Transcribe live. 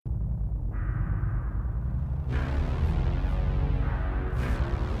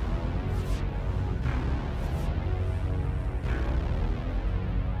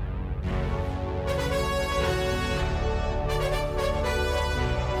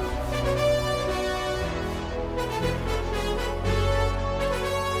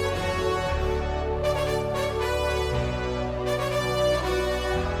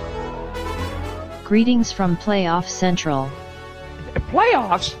Greetings from Playoff Central.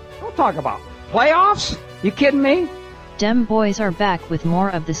 Playoffs? Don't talk about playoffs. You kidding me? Dem boys are back with more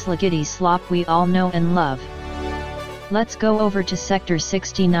of the slickety slop we all know and love. Let's go over to Sector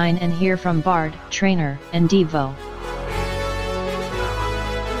 69 and hear from Bard, Trainer, and Devo.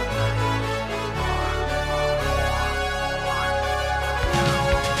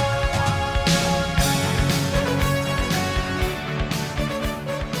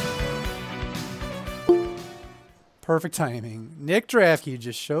 Perfect timing. Nick Draftkey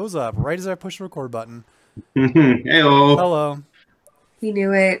just shows up right as I push the record button. Hello. Hello. He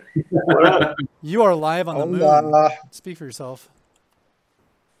knew it. You are live on the moon. Speak for yourself.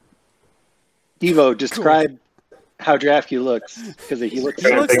 Devo, describe how Draftkey looks, because he looks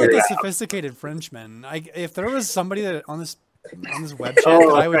like a sophisticated Frenchman. If there was somebody that on this web chat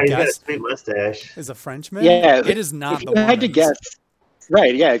that I would guess is a Frenchman, it is not. If you had to guess,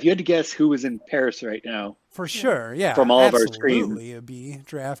 right? Yeah, if you had to guess who was in Paris right now, for sure, yeah, from all of our screens, it'd be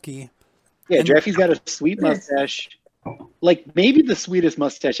Draftkey. Yeah, Draftkey's got a sweet mustache. Like maybe the sweetest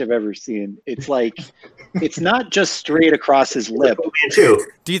mustache I've ever seen. It's like, it's not just straight across his lip. Do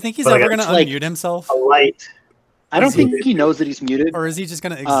you think he's ever going to unmute himself? A light. I don't think he knows that he's muted. Or is he just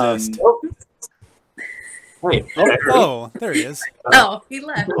going to exist? Wait. Oh, there he is. Oh, he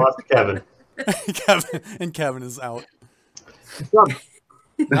left. Lost Kevin. Kevin is out. What's up?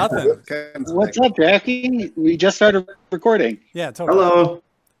 Nothing. What's up, Draftkey? We just started recording. Yeah, totally. Hello.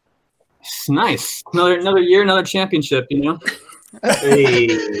 Nice. Another year, another championship, you know?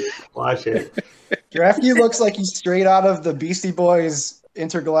 Hey, watch it. Draftkey looks like he's straight out of the Beastie Boys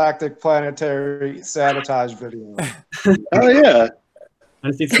intergalactic planetary sabotage video. Oh, yeah.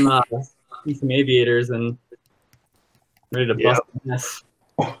 I see some aviators and ready to bust the mess.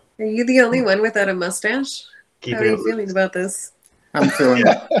 Are you the only one without a mustache? How are you feeling about this? I'm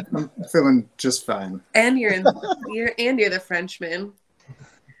feeling just fine. And you're the Frenchman.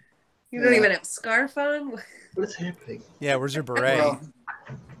 You don't even have a scarf on? What's happening? Yeah, where's your beret?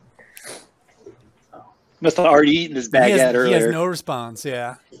 Must have already eaten his baguette earlier. He has no response,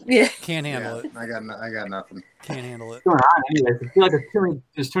 yeah. Can't handle it. I got nothing. Can't handle it. What's going on? Anyways, I feel like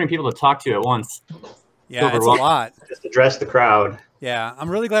there's too many people to talk to at once. Yeah, it's a lot. Just address the crowd. Yeah, I'm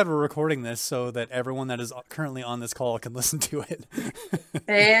really glad we're recording this so that everyone that is currently on this call can listen to it.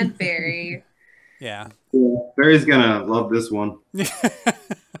 And Barry. Yeah. Barry's gonna love this one.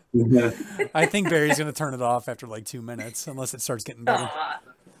 I think Barry's gonna turn it off after like 2 minutes, unless it starts getting better.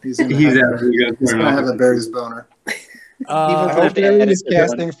 He's gonna have a Barry's boner. I hope Barry is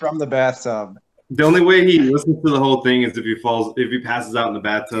casting from the bathtub. The only way he listens to the whole thing is if he passes out in the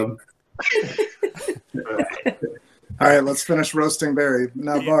bathtub. All right, let's finish roasting Barry.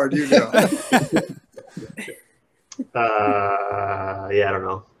 Now, Bard, you go. Yeah, I don't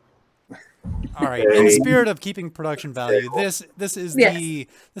know. All right. In the spirit of keeping production value, this is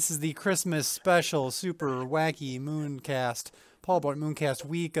the Christmas special super wacky Mooncast, Paul Blart Mooncast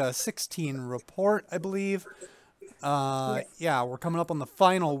week 16 report, I believe. Yeah, we're coming up on the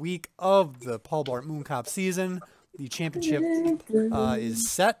final week of the Paul Blart Mooncop season. The championship is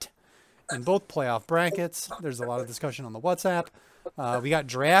set in both playoff brackets. There's a lot of discussion on the WhatsApp. We got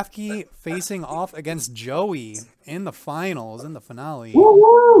Draftkey facing off against Joey in the finals, in the finale.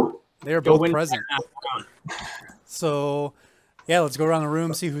 Woo-woo! They're both present. So, yeah, let's go around the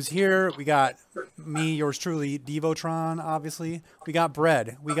room, see who's here. We got me, yours truly, Devotron, obviously. We got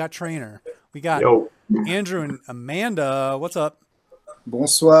Bread. We got Trainer. We got Andrew and Amanda. What's up?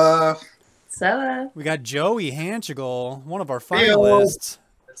 Bonsoir. So, we got Joey Hanchigal, one of our finalists.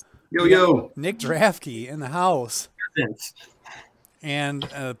 Yo. Nick Draftkey in the house. And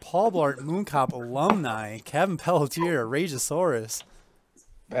Paul Blart Mooncop alumni, Kevin Pelletier, Rageosaurus.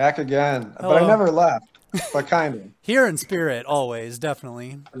 Back again. Hello. But I never left. But kind of. Here in spirit, always,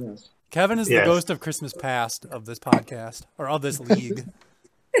 definitely. Yes. Kevin is the ghost of Christmas past of this podcast, or of this league.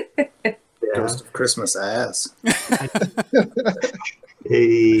 Ghost of Christmas ass.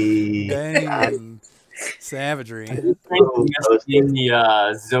 Hey. Dang. Savagery. The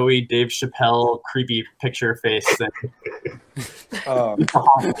Zoe Dave Chappelle creepy picture face thing. Oh.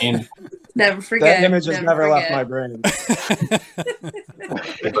 and never forget. That image has never left my brain.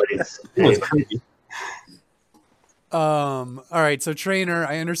 It's creepy. All right, so Trainer,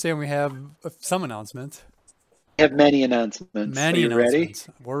 I understand we have some announcements. We have many announcements. Many announcements.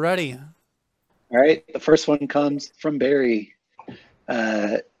 Ready? We're ready. All right, the first one comes from Barry.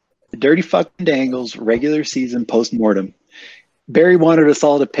 Dirty Fucking Dangles regular season post-mortem. Barry wanted us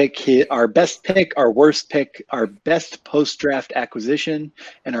all to pick our best pick, our worst pick, our best post-draft acquisition,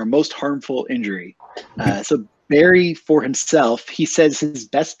 and our most harmful injury. So Barry for himself, he says his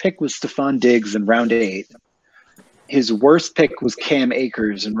best pick was Stephon Diggs in round 8. His worst pick was Cam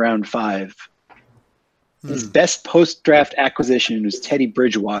Akers in round 5. His best post-draft acquisition was Teddy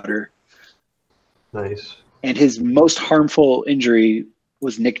Bridgewater. Nice. And his most harmful injury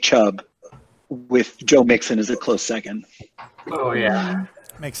was Nick Chubb, with Joe Mixon as a close second. Oh, yeah.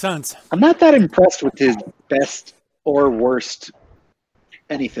 Makes sense. I'm not that impressed with his best or worst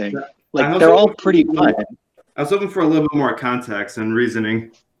anything. Like, they're all pretty fun. I was hoping for a little bit more context and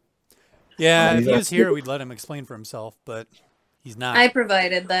reasoning. Yeah, if he was here, we'd let him explain for himself, but he's not. I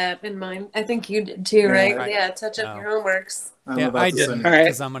provided that in mine. I think you did too, right? Yeah, touch up your homeworks. Yeah, I didn't,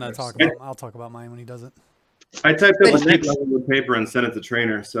 because I'm going to talk about. I'll talk about mine when he does it. I typed up a big paper and sent it to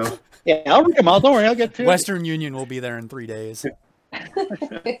trainer. So yeah, I'll read them all. Don't worry, I'll get to it. Western Union will be there in 3 days.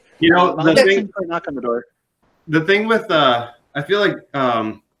 You know, the thing. Knock on the door. The thing with I feel like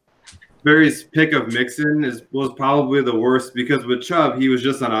Barry's pick of Mixon was probably the worst, because with Chubb he was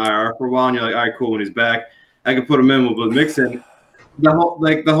just on IR for a while, and you're like, all right, cool. When he's back, I can put him in. But with Mixon, the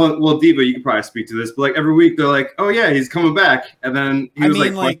whole Diva, you could probably speak to this, but like every week they're like, oh yeah, he's coming back, and then he was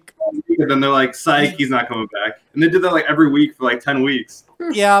and then they're like, psych, he's not coming back, and they did that like every week for like 10 weeks.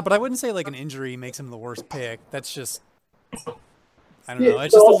 Yeah, but I wouldn't say like an injury makes him the worst pick. That's just, I don't know.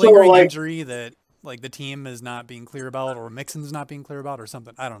 It's just a lingering injury that like the team is not being clear about, or Mixon's not being clear about, or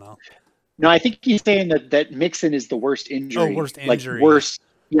something. I don't know. No, I think he's saying that Mixon is the worst injury. Oh, worst injury.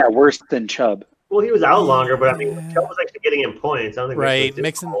 Like worse than Chubb. Well, he was out longer, but I mean, Chubb was actually getting in points. I don't think right.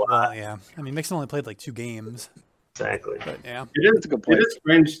 Mixon, well, yeah. I mean, Mixon only played like 2 games. Exactly. But yeah, That's a good point. It is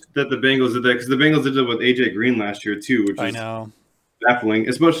strange that the Bengals did that, because the Bengals did it with AJ Green last year too, which is baffling,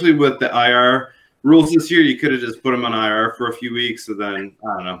 especially with the IR rules this year. You could have just put him on IR for a few weeks, so then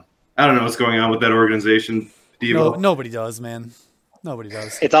I don't know what's going on with that organization. No, nobody does, man. Nobody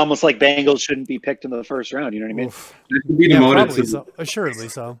does. It's almost like Bengals shouldn't be picked in the first round. You know what I mean? They should be demoted to so. Assuredly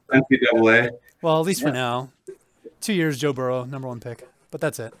so. NCAA. Well, at least for now. 2 years, Joe Burrow, #1 pick. But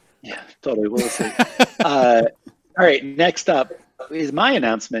that's it. Yeah, totally. We'll see. All right, next up is my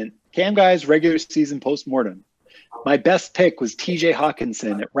announcement. Cam Guy's regular season postmortem. My best pick was TJ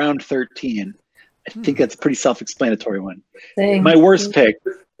Hawkinson at round 13. I think that's a pretty self-explanatory one. My worst pick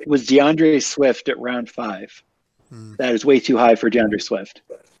was DeAndre Swift at round 5. That is way too high for DeAndre Swift.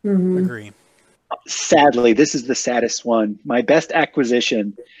 Agree. Sadly, this is the saddest one. My best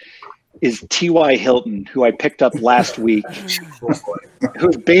acquisition is T.Y. Hilton, who I picked up last week,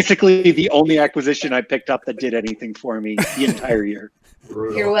 who's basically the only acquisition I picked up that did anything for me the entire year.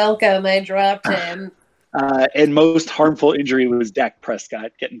 You're welcome. I dropped him. And most harmful injury was Dak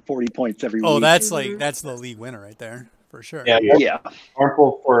Prescott getting 40 points every week. Oh, that's the league winner right there for sure. Yeah.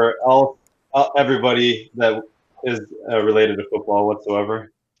 Harmful for everybody that is related to football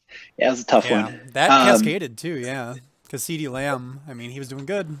whatsoever. Yeah, it was a tough one. That cascaded too, yeah. Because CeeDee Lamb, I mean, he was doing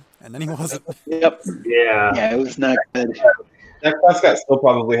good, and then he wasn't. Yep. Yeah. Yeah, it was not good. Dak Prescott still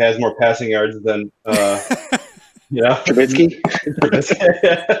probably has more passing yards than Trubisky.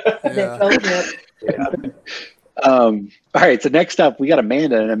 All right, so next up we got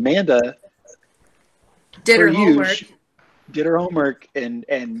Amanda, and Amanda did her homework and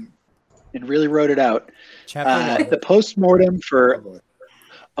really wrote it out. The postmortem for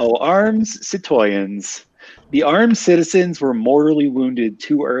arms citoyens. The armed citizens were mortally wounded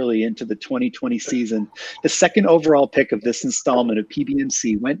too early into the 2020 season. The second overall pick of this installment of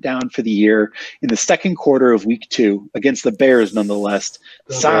PBMC went down for the year in the second quarter of week 2 against the Bears, nonetheless.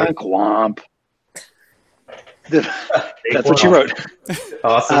 Sank womp. That's what you wrote.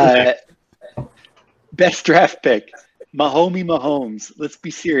 Awesome. Best draft pick, Mahomes. Let's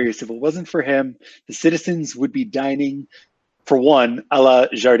be serious. If it wasn't for him, the citizens would be dining for one a la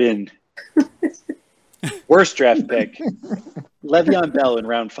Jardin. Worst draft pick, Le'Veon Bell in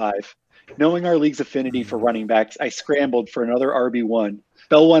round 5. Knowing our league's affinity for running backs, I scrambled for another RB1.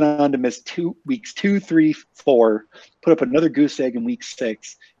 Bell went on to miss weeks 2, 3, 4, put up another goose egg in week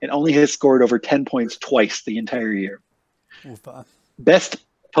 6, and only has scored over 10 points twice the entire year. Oofa. Best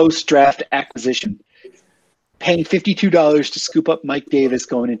post-draft acquisition, paying $52 to scoop up Mike Davis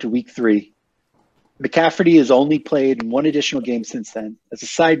going into week 3. McCaffrey has only played in one additional game since then. As a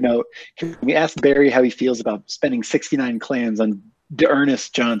side note, can we ask Barry how he feels about spending 69 clams on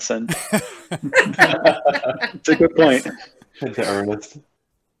D'Ernest Johnson? It's a good point. D'Ernest.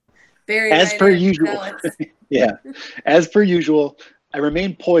 Barry, as per usual. Yeah. As per usual, I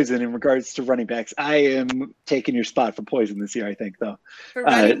remain poison in regards to running backs. I am taking your spot for poison this year, I think, though. For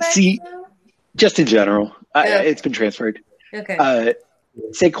running backs, just in general. It's been transferred. Okay.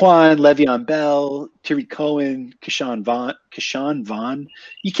 Saquon, Le'Veon Bell, Tariq Cohen, Keyshawn Vaughn.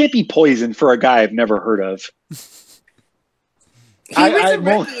 You can't be poisoned for a guy I've never heard of. He was a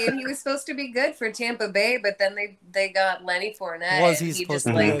rookie, and he was supposed to be good for Tampa Bay, but then they got Lenny Fournette. Was he and supposed just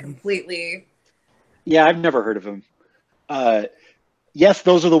to be like good? completely? Yeah, I've never heard of him. Yes,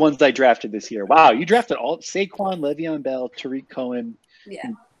 those are the ones I drafted this year. Wow, you drafted all Saquon, Le'Veon Bell, Tariq Cohen, Yeah.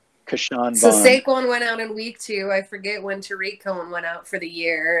 Keyshawn Vaughn. So Saquon went out in week 2. I forget when Tariq Cohen went out for the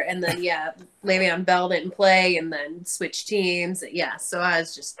year, and then Le'Veon Bell didn't play, and then switched teams. Yeah, so I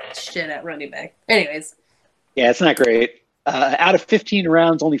was just shit at running back. Anyways. Yeah, it's not great. Out of 15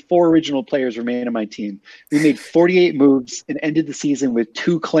 rounds, only 4 original players remain on my team. We made 48 moves and ended the season with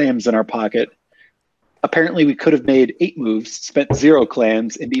 2 clams in our pocket. Apparently, we could have made 8 moves, spent 0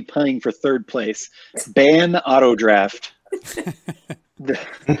 clams, and be playing for 3rd place. Ban auto draft. The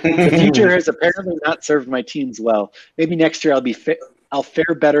future has apparently not served my teams well. Maybe next year I'll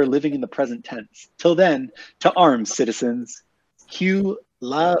fare better living in the present tense. Till then, to arms, citizens. Q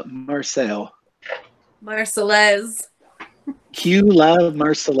la Marcel. Marseillaise. Q la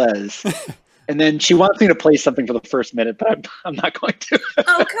Marseillaise. And then she wants me to play something for the first minute, but I'm not going to.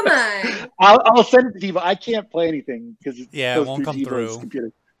 Oh, come on. I'll send it to Devo. I can't play anything because it won't come through.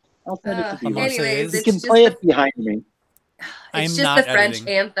 Computer. I'll send it to Devo. Anyways, you can play it behind me. It's just the French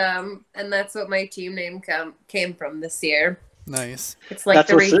anthem, and that's what my team name came from this year. Nice. It's like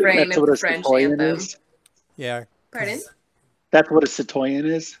the refrain of the French anthem. Yeah. Pardon? That's what a citoyen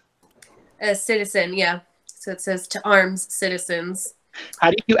is? A citizen, yeah. So it says to arms, citizens.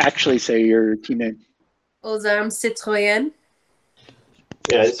 How do you actually say your team name? Aux armes, citoyens.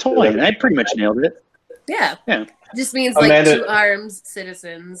 Yeah, citoyen. I pretty much nailed it. Yeah. Yeah. Just means like to arms,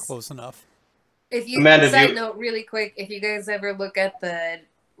 citizens. Close enough. If you side note really quick, if you guys ever look at the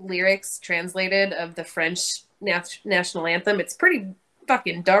lyrics translated of the French national anthem, it's pretty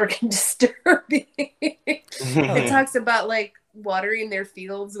fucking dark and disturbing. It talks about like watering their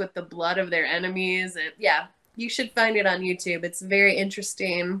fields with the blood of their enemies, and yeah, you should find it on YouTube. It's very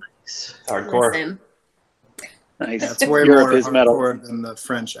interesting. Hardcore. Listen. Nice. That's way more hardcore than the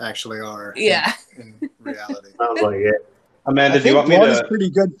French actually are. Yeah. In reality. Sounds like it. Amanda, do you want me to? Blood is pretty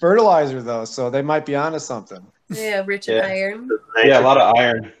good fertilizer, though, so they might be onto something. Yeah, rich in iron. Yeah, a lot of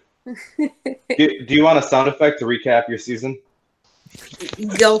iron. do you want a sound effect to recap your season?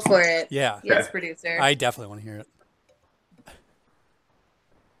 Go for it. Yeah. Yes, producer. I definitely want to hear it.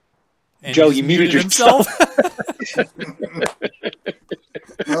 And Joe, you muted yourself.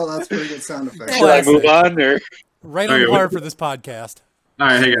 Well, that's pretty good sound effect. Should I move on? Or? Right on par for this podcast. All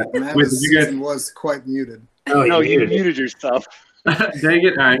right, hang on. Amanda's season was quite muted. Oh, no, you muted yourself. Dang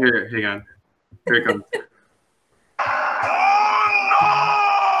it. All right, here, hang on. Here it comes.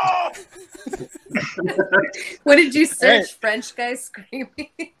 What did you search? French guy screaming?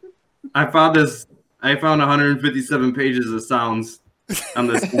 I found 157 pages of sounds on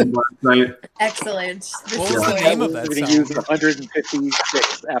this website. Excellent. What was the name of that We're sound? going to use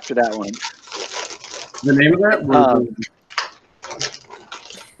 156 after that one. The name of that was...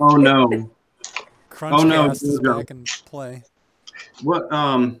 Oh, no. Crunchcast is back in play. What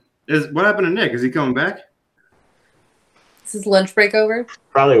happened to Nick? Is he coming back? Is his lunch break over?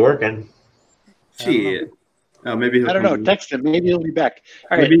 Probably working. Shit. Oh, maybe he'll I don't know. come Text him. Maybe he'll be back.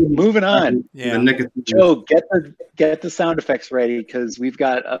 All right, Maybe- moving on. Yeah. Joe, get the sound effects ready because we've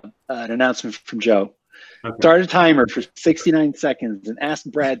got an announcement from Joe. Okay. Start a timer for 69 seconds and ask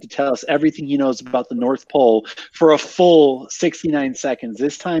Brad to tell us everything he knows about the North Pole for a full 69 seconds.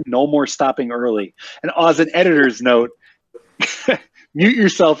 This time, no more stopping early. And as an editor's note, mute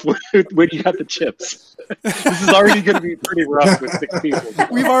yourself when you got the chips. This is already going to be pretty rough with 6 people.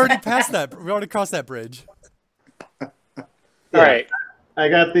 We've already passed that. We already crossed that bridge. All right. I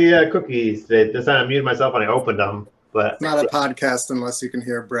got the cookies. This time I muted myself when I opened them. But It's not a podcast unless you can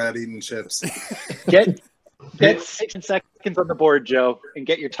hear Brad eating chips. Get 6 seconds on the board, Joe, and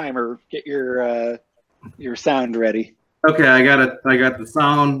get your timer. Get your sound ready. Okay, I got it. I got the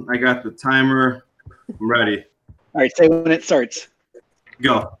sound. I got the timer. I'm ready. All right, say when it starts.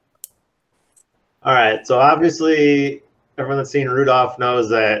 Go. all right, so obviously everyone that's seen Rudolph knows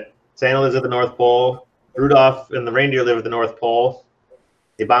that Santa lives at the North Pole. Rudolph and the reindeer live at the North Pole.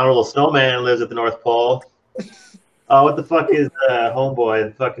 The abominable snowman lives at the North Pole. Oh, what the fuck is homeboy,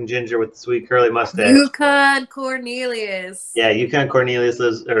 the fucking ginger with the sweet curly mustache? Yukon Cornelius. Yeah, Yukon Cornelius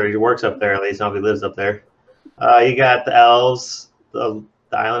lives, or he works up there at least. I don't know if he lives up there. You got the elves, the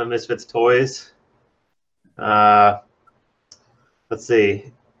Island of Misfits toys. Let's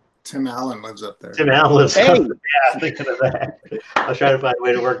see. Tim Allen lives up there. Tim Allen lives Hey. up there. Yeah, thinking of that. I was trying to find a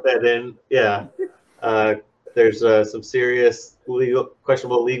way to work that in. Yeah. There's some serious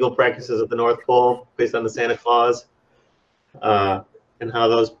questionable legal practices at the North Pole based on the Santa Claus and how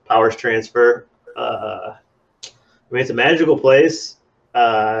those powers transfer. I mean, it's a magical place.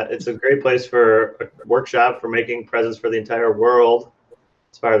 It's a great place for a workshop for making presents for the entire world,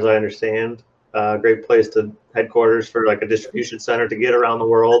 as far as I understand. Great place to headquarters for like a distribution center to get around the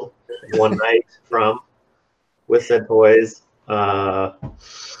world in one night from with said toys. I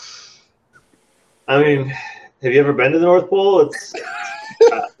mean, have you ever been to the North Pole? It's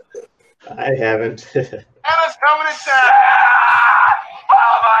I haven't. Anna's coming in town!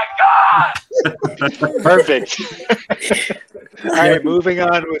 Oh my God! Perfect. All right, moving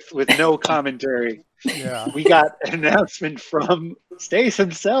on with no commentary. Yeah. We got an announcement from Stace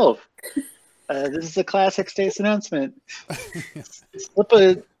himself. This is a classic Stace announcement.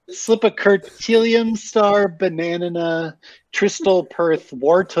 Slip a Curtilium Star Banana Tristal Perth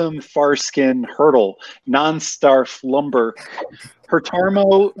Wartum Farskin Hurdle Non-Star Flumber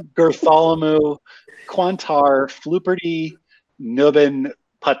Hertarmo Gertholomew Quantar Fluperty Nubbin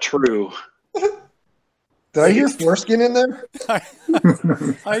Patru. Did I hear foreskin in there? I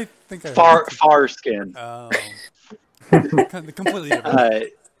think I Farskin. Oh. Completely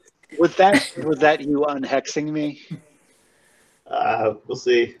different. Was that you unhexing me? We'll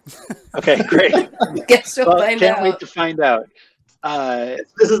see. Okay, great. Guess we'll find can't out. wait to find out.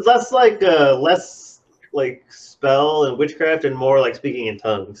 This is less like spell and witchcraft and more like speaking in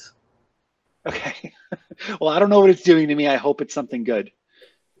tongues. Okay. Well, I don't know what it's doing to me. I hope it's something good.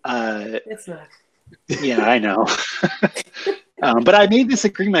 It's not. Yeah, I know. But I made this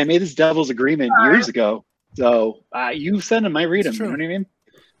agreement. I made this devil's agreement years ago. So you send him, I read him. You know what I mean?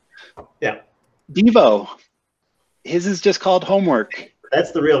 Yeah. Devo. His is just called homework.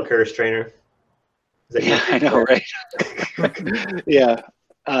 That's the real curse trainer. Yeah, I know, right? Yeah.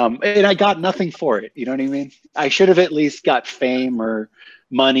 And I got nothing for it. You know what I mean? I should have at least got fame or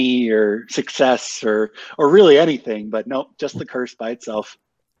money or success or really anything, but no, just the curse by itself.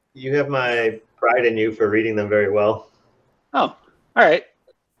 You have my pride in you for reading them very well. Oh, all right.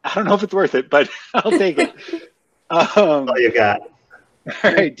 I don't know if it's worth it, but I'll take it. That's all you got.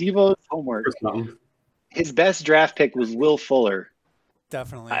 All right, Devo's homework. His best draft pick was Will Fuller.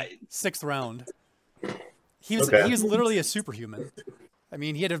 Definitely. 6th round. He was literally a superhuman. I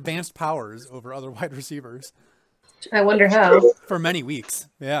mean, he had advanced powers over other wide receivers. I wonder how. For many weeks.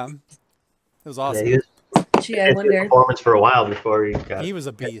 Yeah. It was awesome. Yeah, Gee, I wonder. Performance for a while before he got. He was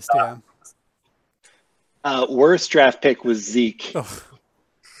a beast, yeah. Worst draft pick was Zeke. Oh,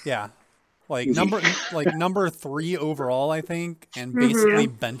 yeah. Number 3 overall, I think, and basically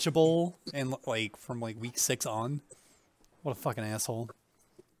benchable and from week 6 on. What a fucking asshole.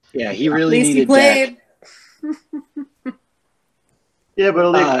 Yeah, he really At least needed he played. Yeah,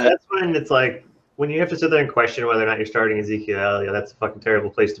 but that's when it's like when you have to sit there and question whether or not you're starting Ezekiel Elliott, that's a fucking terrible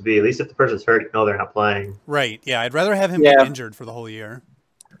place to be. At least if the person's hurt, you know they're not playing. Right. Yeah, I'd rather have him get injured for the whole year.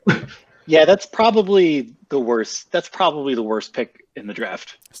 Yeah, that's probably the worst. That's probably the worst pick in the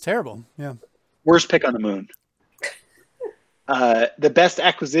draft. It's terrible. Yeah. Worst pick on the moon. The best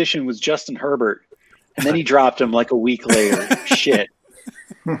acquisition was Justin Herbert, and then he dropped him like a week later. Shit.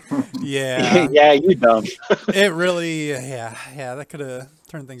 Yeah. Yeah, you dumb. It really, yeah, that could have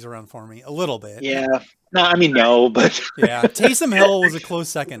turned things around for me a little bit. Yeah. No, I mean, no, but. Yeah, Taysom Hill was a close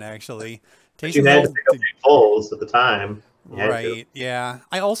second, actually. You had to pick up Foles at the time. Right, yeah.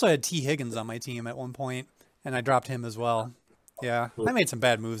 I also had T. Higgins on my team at one point, and I dropped him as well. Yeah, I made some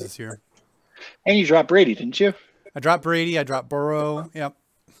bad moves this year. And you dropped Brady, didn't you? I dropped Brady. I dropped Burrow. Yep.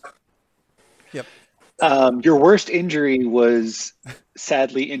 Your worst injury was,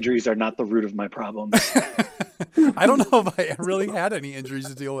 sadly, injuries are not the root of my problems. I don't know if I really had any injuries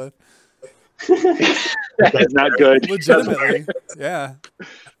to deal with. That is not good. Legitimately. Yeah.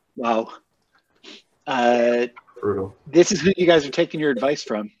 Wow. Brutal. This is who you guys are taking your advice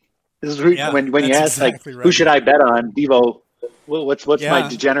from. This is who, when you ask, exactly who should I bet on? Devo, what's my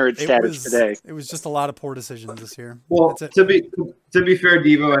degenerate status today? It was just a lot of poor decisions this year. Well, to be fair,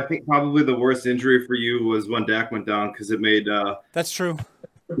 Devo, I think probably the worst injury for you was when Dak went down because it made that's true.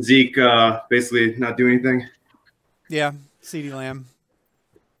 Zeke basically not do anything. Yeah, CeeDee Lamb.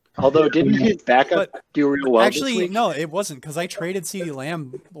 Although didn't his backup do real well? Actually, this week? no, it wasn't because I traded CeeDee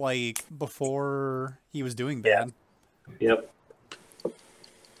Lamb before he was doing bad. Yep.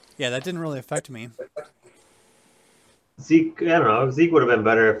 Yeah, that didn't really affect me. Zeke, I don't know. Zeke would have been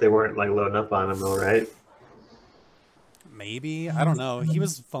better if they weren't loading up on him, though, right? Maybe. I don't know. He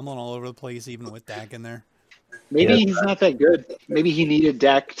was fumbling all over the place, even with Dak in there. Maybe he's not that good. Maybe he needed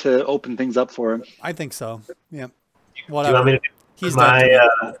Dak to open things up for him. I think so. Yeah. Whatever. Do you want me to He's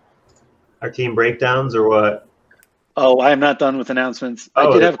our team breakdowns or what? Oh, I am not done with announcements. I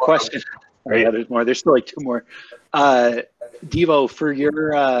did have a question. Yeah, there's more. There's still like 2 more. Devo, for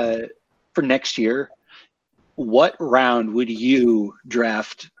your for next year, what round would you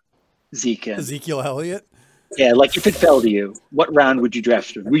draft Zeke in? Ezekiel Elliott? Yeah, like if it fell to you, what round would you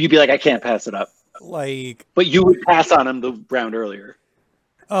draft him? Would you be like, I can't pass it up? Like, but you would pass on him the round earlier.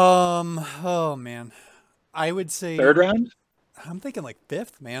 Oh man, I would say 3rd round. I'm thinking like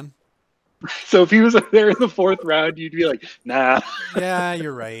 5th, man. So if he was there in the 4th round, you'd be like, nah. Yeah,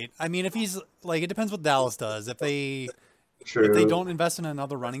 you're right. I mean, if he's like, it depends what Dallas does. If they don't invest in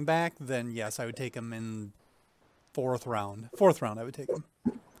another running back, then yes, I would take him in 4th round. 4th round, I would take him.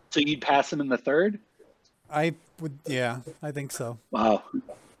 So you'd pass him in the 3rd? I would, yeah, I think so. Wow.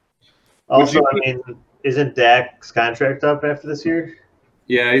 Also, I mean, isn't Dak's contract up after this year?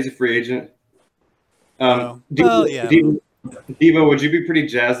 Yeah, he's a free agent. Yeah. Devo, would you be pretty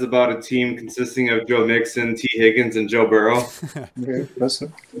jazzed about a team consisting of Joe Mixon, T. Higgins, and Joe Burrow?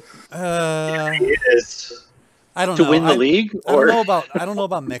 I don't know. To win the league? I don't know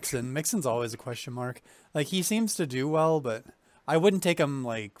about Mixon. Mixon's always a question mark. Like, he seems to do well, but I wouldn't take him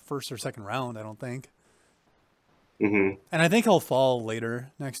like 1st or 2nd round, I don't think. Mm-hmm. And I think he'll fall later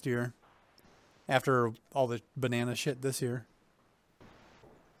next year after all the banana shit this year.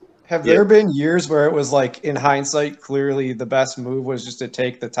 Have there been years where it was like, in hindsight, clearly the best move was just to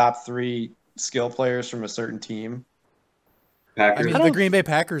take the top 3 skill players from a certain team? Packers. I mean, the Green Bay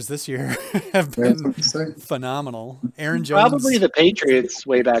Packers this year have been phenomenal. Aaron Jones. Probably the Patriots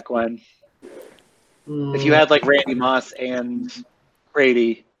way back when. If you had like Randy Moss and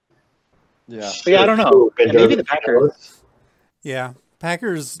Brady. Yeah. But yeah, I don't know. Yeah, maybe the Packers. Yeah.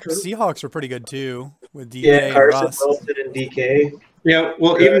 Packers, Seahawks were pretty good too with DK and Carson Russ. Wilson and DK. Yeah,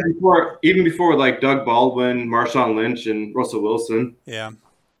 well, even before like Doug Baldwin, Marshawn Lynch, and Russell Wilson. Yeah.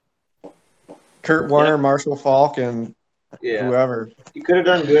 Kurt Warner, Marshall Faulk, and whoever. You could have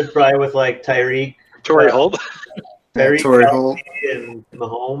done good probably with like Tyreek. Torrey Holt. Torrey Holt. And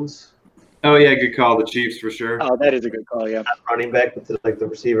Mahomes. Oh, yeah, good call. The Chiefs for sure. Oh, that is a good call, yeah. Running back with the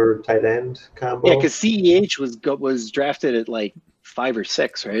receiver tight end combo. Yeah, because CEH was drafted at like 5 or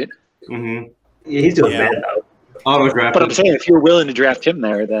 6, right? Mm-hmm. Yeah, he's doing bad now. Auto-drafted. But I'm saying if you're willing to draft him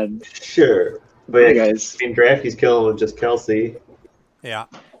there, then sure. But hey, guys, I mean, drafty's killing with just Kelsey. Yeah.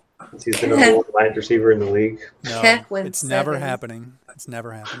 He's the number 1 wide receiver in the league. No, it's never happening. It's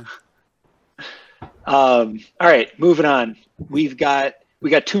never happening. All right, moving on. We got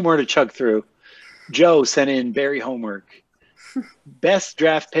 2 more to chug through. Joe sent in Barry homework. Best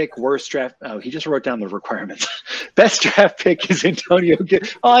draft pick, worst draft. Oh, he just wrote down the requirements. Best draft pick is Antonio.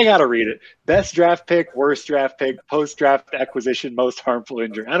 Oh, I gotta read it. Best draft pick, worst draft pick, post draft acquisition, most harmful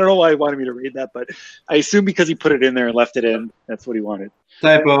injury. I don't know why he wanted me to read that, but I assume because he put it in there and left it in, that's what he wanted.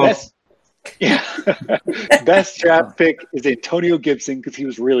 Typo. Best draft pick is Antonio Gibson because he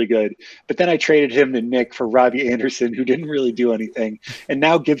was really good. But then I traded him to Nick for Robbie Anderson, who didn't really do anything. And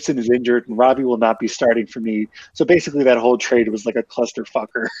now Gibson is injured and Robbie will not be starting for me. So basically that whole trade was like a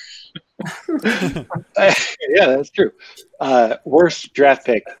clusterfucker. Yeah, that's true. Worst draft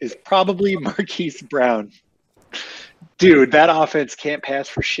pick is probably Marquise Brown. Dude, that offense can't pass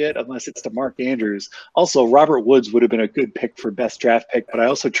for shit unless it's to Mark Andrews. Also, Robert Woods would have been a good pick for best draft pick, but I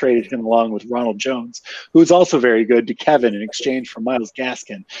also traded him along with Ronald Jones, who is also very good, to Kevin in exchange for Myles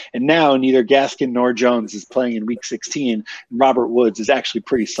Gaskin. And now neither Gaskin nor Jones is playing in Week 16, and Robert Woods is actually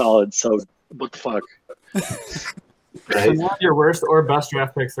pretty solid, so what the fuck? So none of your worst or best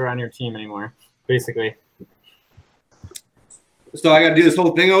draft picks are on your team anymore, basically. So I got to do this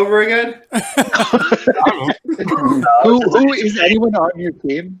whole thing over again? Who is anyone on your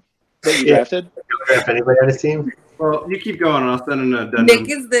team that you drafted? Don't draft anybody on his team. Well, you keep going. I'll send an addendum. Nick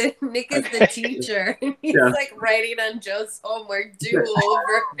is the teacher. He's like writing on Joe's homework. Do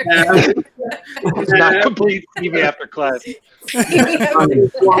over. It's not complete even after class.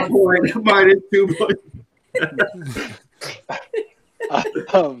 -1 point, -2 points.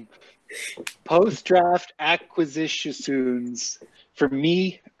 Post-draft acquisitions for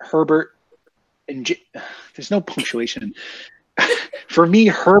me, Herbert and there's no punctuation. For me,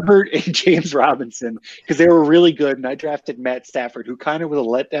 Herbert and James Robinson, because they were really good, and I drafted Matt Stafford, who kind of was a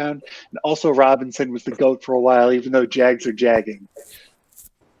letdown, and also Robinson was the GOAT for a while, even though Jags are jagging.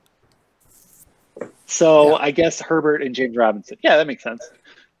 So I guess Herbert and James Robinson. Yeah, that makes sense.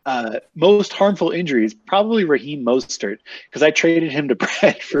 Most harmful injuries, probably Raheem Mostert, because I traded him to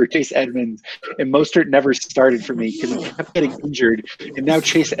Brett for Chase Edmonds, and Mostert never started for me because he kept getting injured, and now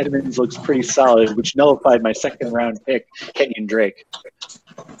Chase Edmonds looks pretty solid, which nullified my 2nd round pick, Kenyon Drake.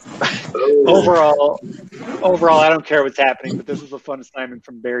 Overall, I don't care what's happening, but this was a fun assignment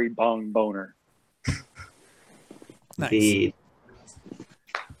from Barry Bong Boner. Nice.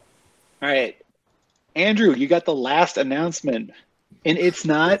 All right. Andrew, you got the last announcement. And it's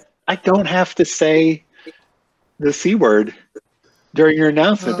not, I don't have to say the C word during your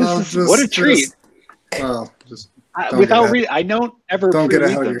announcement. What a treat. I don't ever don't get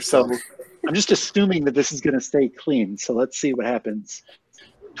ahead of them, yourself. so I'm just assuming that this is going to stay clean. So let's see what happens.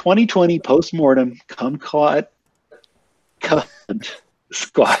 2020 postmortem, kumquat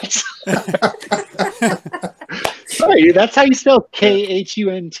squats. Sorry, that's how you spell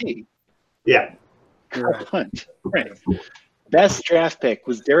KHUNT. Yeah. Punt. Right. Best draft pick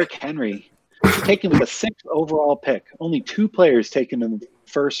was Derrick Henry, taken with a 6th overall pick. Only 2 players taken in the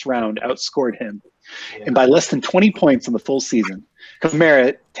first round outscored him, and by less than 20 points in the full season.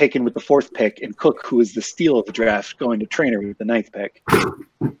 Kamara taken with the 4th pick, and Cook, who was the steal of the draft, going to Trainer with the 9th pick.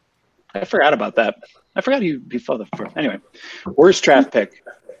 I forgot about that. I forgot he fell the first. Anyway, worst draft pick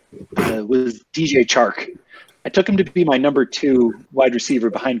was DJ Chark. I took him to be my number 2 wide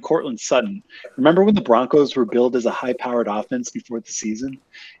receiver behind Cortland Sutton. Remember when the Broncos were billed as a high-powered offense before the season?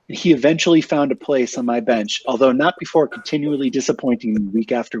 And he eventually found a place on my bench, although not before continually disappointing me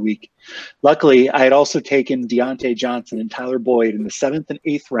week after week. Luckily, I had also taken Deontay Johnson and Tyler Boyd in the 7th and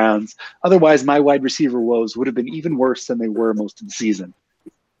 8th rounds. Otherwise, my wide receiver woes would have been even worse than they were most of the season.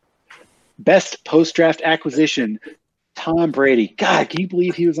 Best post-draft acquisition, Tom Brady. God, can you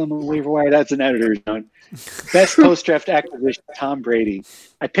believe he was on the waiver wire? That's an editor's note. Best post-draft acquisition, Tom Brady.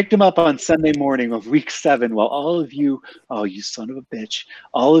 I picked him up on Sunday morning of week 7 while all of you, oh, you son of a bitch,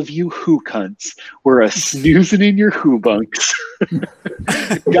 all of you who cunts were snoozing in your who bunks.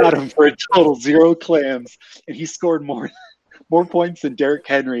 Got him for a total 0 clams, and he scored more points than Derrick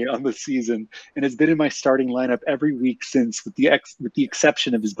Henry on the season and has been in my starting lineup every week since, with the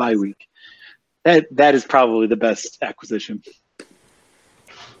exception of his bye week. That is probably the best acquisition.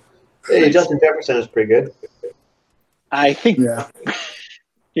 Hey, Justin Jefferson is pretty good. I think.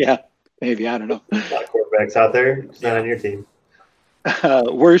 Yeah, maybe. I don't know. A lot of quarterbacks out there. It's not on your team.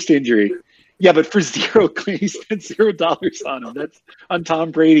 Worst injury. Yeah, but for 0, he spent $0 on him. That's on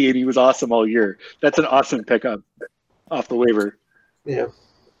Tom Brady, and he was awesome all year. That's an awesome pickup off the waiver. Yeah.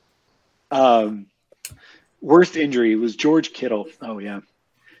 Worst injury was George Kittle. Oh, yeah.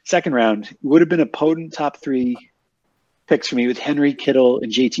 2nd round. Would have been a potent top 3 picks for me with Henry, Kittle,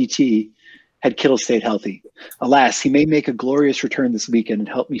 and JTT had Kittle stayed healthy. Alas, he may make a glorious return this weekend and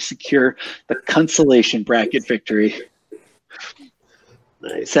help me secure the consolation bracket victory.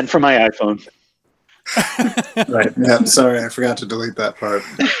 Nice. Sent from my iPhone. Right. Yeah. Sorry, I forgot to delete that part.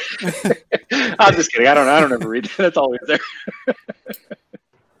 I'm just kidding. I don't ever read it. That's always there.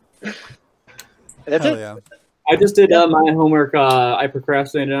 That's Hell it. Yeah. I just did my homework. I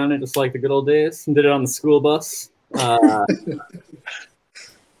procrastinated on it just like the good old days and did it on the school bus.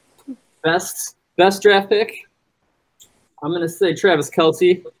 Best draft pick. I'm gonna say Travis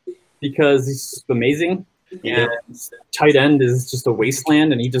Kelce because he's amazing. And tight end is just a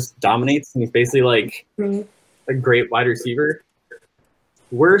wasteland, and he just dominates. And he's basically like a great wide receiver.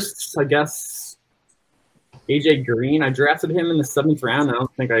 Worst, I guess, AJ Green. I drafted him in the 7th round. I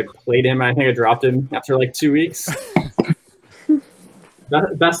don't think I played him. I think I dropped him after like 2 weeks.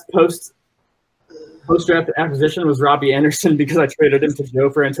 Best post-draft acquisition was Robbie Anderson because I traded him to Joe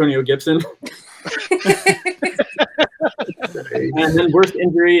for Antonio Gibson. And then worst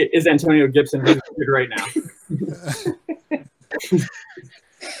injury is Antonio Gibson, who's injured right now.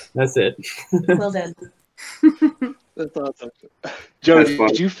 That's it. Well done. That's awesome. Joe,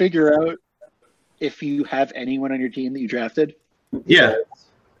 did you figure out if you have anyone on your team that you drafted? Yeah.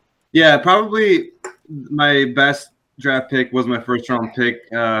 Yeah, probably my best draft pick was my 1st round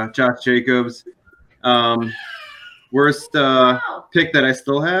pick, Josh Jacobs. Worst pick that I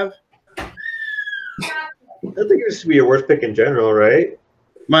still have? I think it should be your worst pick in general, right?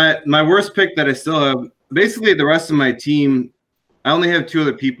 My worst pick that I still have, basically the rest of my team, I only have 2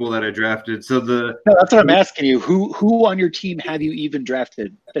 other people that I drafted. So No, that's what I'm asking you. Who on your team have you even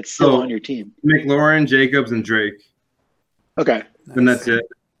drafted that's still on your team? McLaurin, Jacobs, and Drake. Okay. And that's it.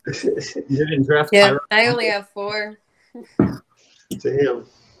 You didn't draft Yeah, I only have 4. Damn.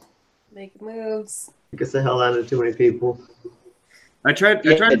 Make moves. Gets the hell out of too many people. I tried to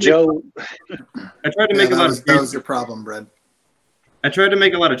make a lot of trades. That was your problem, Brad. I tried to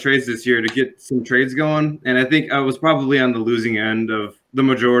make a lot of trades this year to get some trades going, and I think I was probably on the losing end of the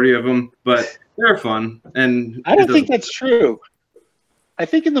majority of them, but they're fun. And I don't think that's true. I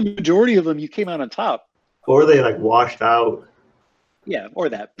think in the majority of them, you came out on top. Or they like washed out. Yeah, or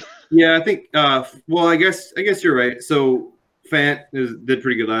that. Yeah, I think. Well, I guess you're right. So Fant did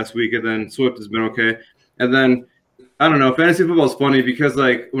pretty good last week, and then Swift has been okay. And then I don't know. Fantasy football is funny because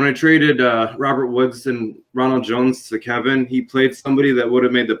like when I traded Robert Woods and Ronald Jones to Kevin, he played somebody that would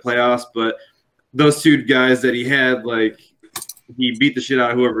have made the playoffs, but those two guys that he had, like he beat the shit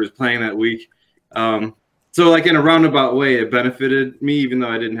out of whoever was playing that week. So like in a roundabout way, it benefited me even though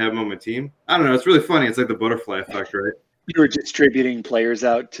I didn't have him on my team. I don't know. It's really funny. It's like the butterfly effect, right? You were distributing players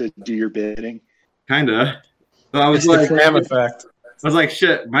out to do your bidding. Kinda. So I was It's like, the Fram effect. I was like,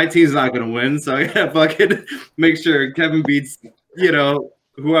 shit, my team's not gonna win, so I gotta fucking make sure Kevin beats,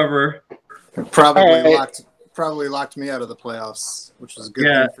 whoever. Probably locked me out of the playoffs, which was a good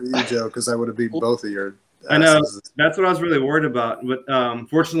thing for you, Joe, because I would have beat both of your. I know that's what I was really worried about, but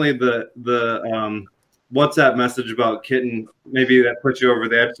fortunately, the WhatsApp message about Kitten, maybe that put you over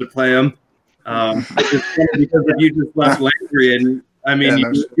the edge to play him. It's funny because if you just left Landry, and I mean,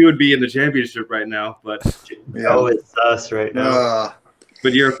 you would be in the championship right now, but it's us right now.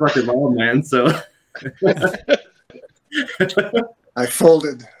 But you're a fucking ball man, so I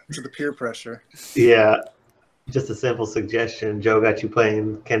folded to the peer pressure. Yeah, just a simple suggestion. Joe got you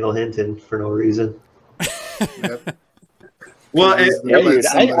playing Kendall Hinton for no reason. Yep. Well,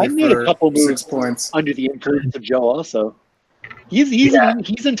 I made a couple moves under the influence of Joe. Also, he's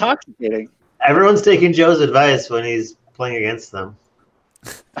intoxicating. Everyone's taking Joe's advice when he's playing against them.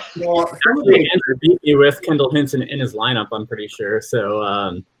 Well, Andrew beat me with Kendall Hinton in his lineup, I'm pretty sure.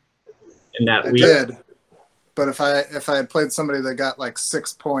 So, in that week, did. But if I had played somebody that got like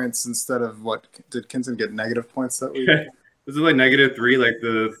 6 points instead of what did Kinson get negative points that week? Was it like -3, like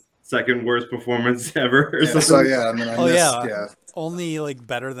the second worst performance ever? Or something? So yeah, I mean, I missed, only like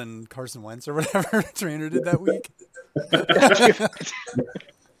better than Carson Wentz or whatever trainer did that week.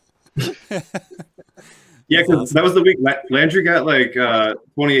 Yeah, because that was the week Landry got like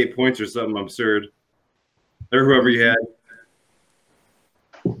 28 points or something absurd. Or whoever you had.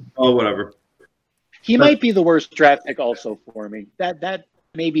 Oh, whatever. He might be the worst draft pick also for me. That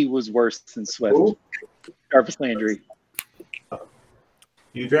maybe was worse than Swift. Ooh. Jarvis Landry.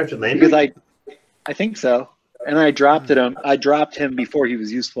 You drafted Landry? Because I think so. And I dropped him. I dropped him before he was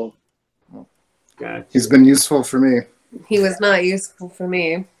useful. Gotcha. He's been useful for me. He was not useful for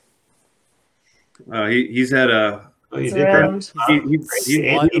me. He's had a he's neighborhood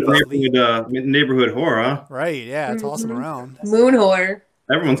horror, huh? Right, yeah, it's awesome around. Moon whore.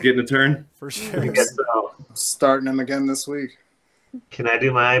 Everyone's getting a turn. For sure. I guess so. Starting him again this week. Can I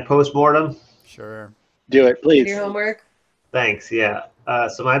do my post-mortem? Sure. Do it, please. Do your homework. Thanks, yeah.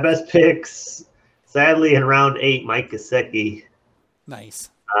 So my best picks, sadly, in round 8, Mike Gesicki. Nice.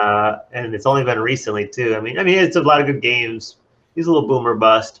 And it's only been recently, too. I mean, it's a lot of good games. He's a little boomer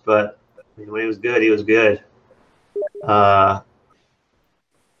bust, but when he was good, he was good. And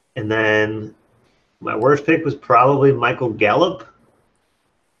then my worst pick was probably Michael Gallup,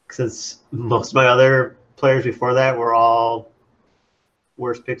 since most of my other players before that were all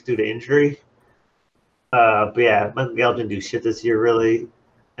worst picks due to injury. But yeah, Michael Gallup didn't do shit this year, really.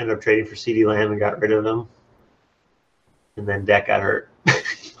 Ended up trading for CeeDee Lamb and got rid of him. And then Dak got hurt.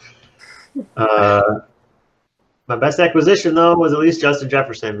 My best acquisition, though, was at least Justin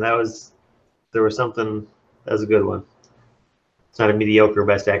Jefferson. That was a good one. It's not a mediocre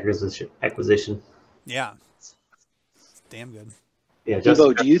best acquisition. Yeah. It's damn good. Yeah,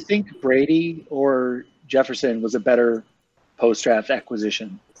 Jimbo, do you think Brady or Jefferson was a better post-draft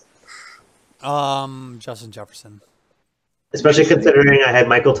acquisition? Justin Jefferson. Especially considering I had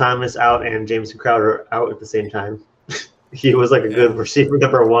Michael Thomas out and Jameson Crowder out at the same time. He was like a good receiver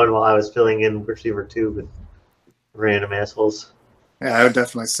number 1 while I was filling in receiver 2 with random assholes. Yeah, I would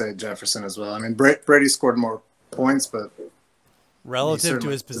definitely say Jefferson as well. I mean, Brady scored more points, but relative to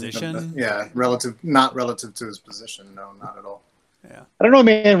his position. Not relative to his position. No, not at all. Yeah. I don't know,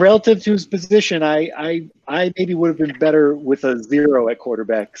 man. Relative to his position, I maybe would have been better with a 0 at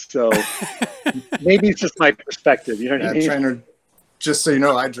quarterback. So maybe it's just my perspective. You know what I mean? Trainer, just so you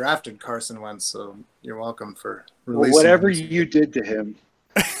know, I drafted Carson Wentz, so you're welcome for releasing whatever him. you did to him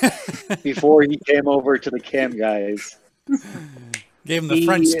before he came over to the Cam guys. Gave him the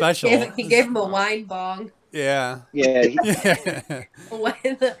French special. He gave him a wine bong. Yeah. Yeah.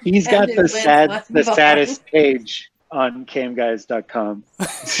 He's got the saddest page on camguys.com.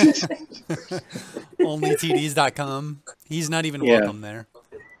 OnlyTDs.com. He's not even welcome there.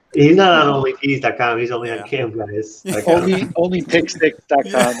 He's not on OnlyTDs.com. He's only on camguys. Only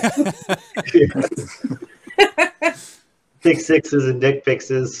Pick6.com. Pick6s and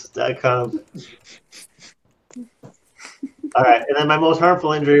dickpixes.com. All right, and then my most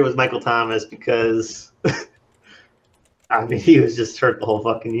harmful injury was Michael Thomas because, he was just hurt the whole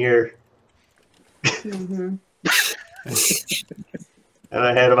fucking year. Mm-hmm. And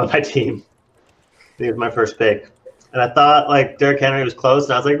I had him on my team. He was my first pick. And I thought like Derrick Henry was close,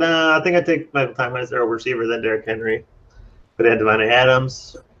 and I was like, nah, I think I'd take Michael Thomas over receiver than Derrick Henry. But I had Devontae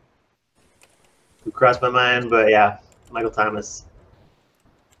Adams, who crossed my mind, but yeah, Michael Thomas.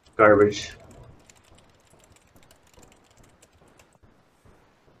 Garbage.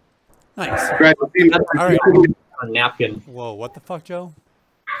 Nice. Brad, All right. A napkin. Whoa, what the fuck, Joe?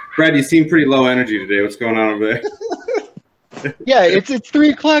 Brad, you seem pretty low energy today. What's going on over there? Yeah, it's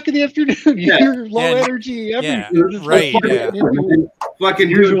 3:00 in the afternoon. Yeah. You're low Yeah. energy. Yeah, Everything. right, yeah. Fucking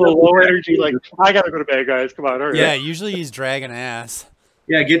Usual low energy. Like I gotta go to bed, guys. Come on, hurry. Yeah, usually he's dragging ass.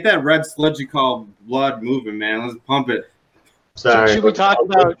 Yeah, get that red sludge you call blood moving, man. Let's pump it. Sorry. Should we talk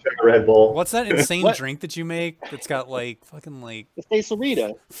about Red Bull? What's that insane What? drink that you make that's got like fucking like the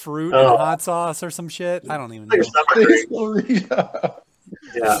Stacerita? fruit and hot sauce or some shit? I don't even know. Stacerita.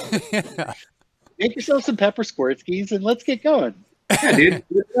 Yeah. Yeah. Make yourself some pepper squirtskis and let's get going. Yeah, dude.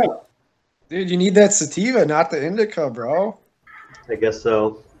 Dude, you need that sativa, not the indica, bro. I guess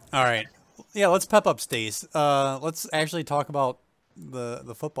so. All right. Yeah, let's pep up Stace. Let's actually talk about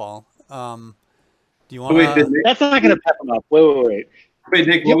the football. Do you want Wait, to? That's not going to pep them up. Wait. Wait,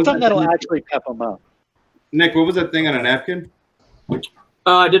 Nick, what Give was something that that'll thing? actually pep them up. Nick, what was that thing on a napkin?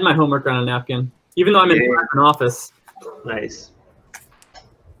 I did my homework on a napkin, even though I'm in an office. Nice.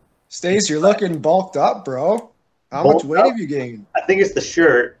 Stace, you're looking bulked up, bro. How much Bulked weight up? have you gained? I think it's the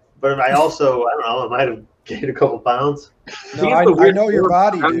shirt, but I also, I don't know, I might have gained a couple pounds. No, I know your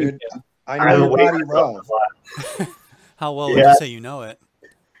body, dude. I know your body well. How well would Yeah. you say you know it?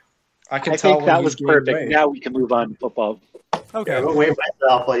 I can I tell think when that he's was gained perfect. weight. Now we can move on to football. Okay. I'm going to wait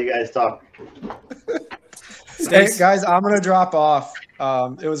myself while you guys talk. Hey, guys, I'm going to drop off.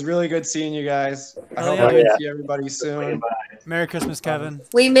 It was really good seeing you guys. I hope yeah. I can see everybody soon. Merry Christmas, Kevin.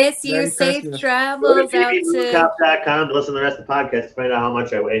 We miss you. Merry Safe Christmas. travels out to. BBMoveCop.com to listen to the rest of the podcast to find out how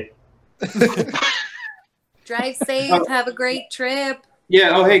much I weigh. Drive safe. Have a great trip.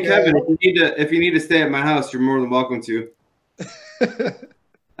 Yeah. Oh, hey, Kevin. If you need to stay at my house, you're more than welcome to.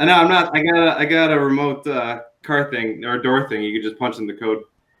 I know. I'm not. I got a remote car thing or door thing. You can just punch in the code.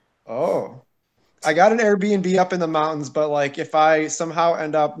 Oh. I got an Airbnb up in the mountains, but like if I somehow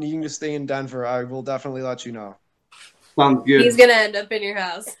end up needing to stay in Denver, I will definitely let you know. Sounds good. He's gonna end up in your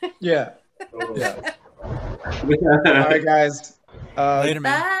house. Yeah. Oh. Yeah. All right, guys. Later,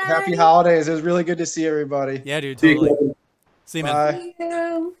 man. Bye. Happy holidays. It was really good to see everybody. Yeah, dude. See you, Totally. Kevin. See you, man. Bye. See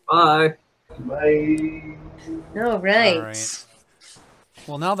you. Bye. Bye. All right. All right.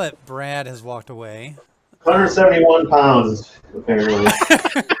 Well, now that Brad has walked away, 171 pounds, apparently,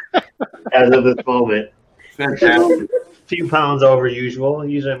 as of this moment. Fantastic. A few pounds over usual.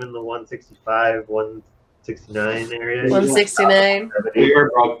 Usually I'm in the 165, 169 area. 169. We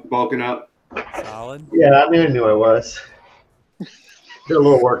are bulking up. solid. Yeah, I mean, I knew I was. Did a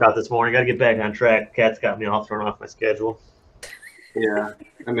little workout this morning. Got to get back on track. Cat's got me all thrown off my schedule. Yeah,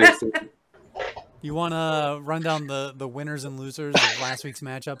 that makes sense. You want to run down the winners and losers of last week's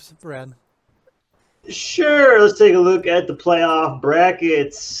matchups, Brad? Sure, let's take a look at the playoff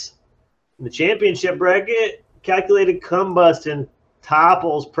brackets. In the championship bracket, calculated combustion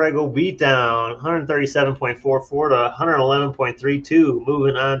topples Prego beatdown 137.44 to 111.32,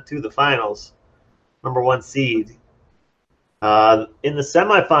 moving on to the finals. Number one seed. In the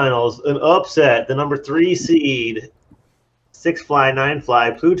semifinals, an upset, the number 3 seed, 6 fly, 9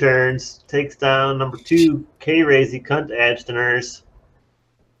 fly, Pluturns takes down number 2 K-Razy Cunt Abstiners.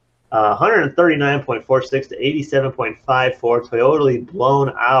 139.46 to 87.54, totally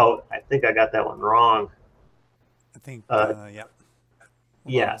blown out. I think I got that one wrong. I think, yeah.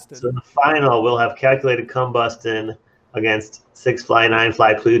 Yeah, so in the final, we'll have calculated combustion against 6 fly, 9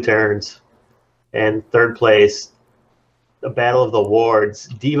 fly Pluturns. And third place, the Battle of the Wards,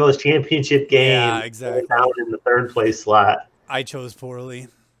 Devo's championship game. Yeah, exactly. Down in the third place slot. I chose poorly.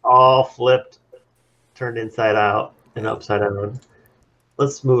 All flipped, turned inside out and upside down.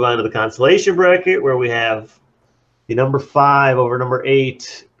 Let's move on to the consolation bracket where we have the number 5 over number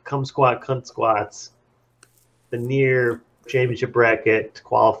 8, Cum Squat, Cunt Squats. The near championship bracket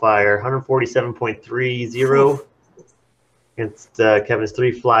qualifier, 147.30 against Kevin's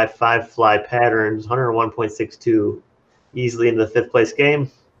 3 fly, 5 fly patterns, 101.62. Easily in the 5th place game.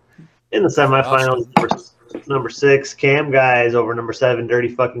 In the semifinals, number 6, Cam Guys over number 7, Dirty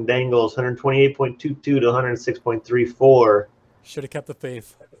Fucking Dangles, 128.22 to 106.34. Should have kept the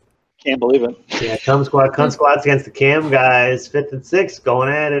faith. Can't believe it. Yeah, Cum Squad, Cunt Squads against the Cam Guys, 5th and 6th, going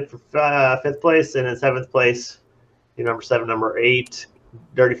at it for 5th place, and in 7th place, number 7, number 8,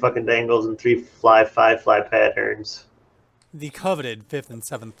 Dirty Fucking Dangles, and 3 fly, 5 fly patterns. The coveted 5th and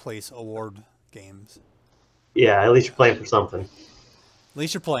 7th place award games. Yeah, at least you're playing for something. At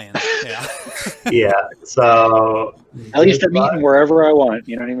least you're playing. Yeah. Yeah. So at least I'm eating wherever I want.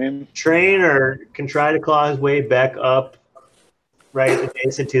 You know what I mean? Trainer can try to claw his way back up, right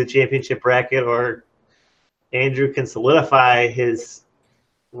adjacent to the championship bracket, or Andrew can solidify his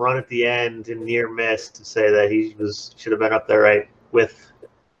run at the end and near miss to say that he should have been up there right with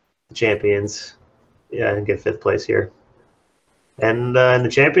the champions. Yeah, and get 5th place here. And in the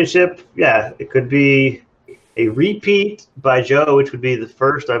championship, yeah, it could be a repeat by Joe, which would be the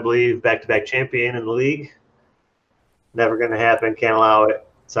first, I believe, back-to-back champion in the league. Never going to happen. Can't allow it.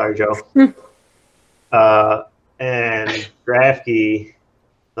 Sorry, Joe. And Draftkey,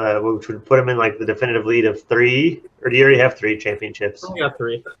 which would put him in like the definitive lead of 3. Or do you already have 3 championships? I got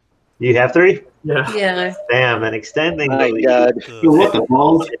 3. You have 3? Yeah. Yeah. Damn, and extending the lead. God. What the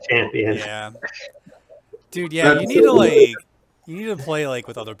balls, champion? Yeah. Dude, yeah, you need to play like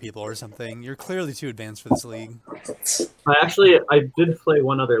with other people or something. You're clearly too advanced for this league. I did play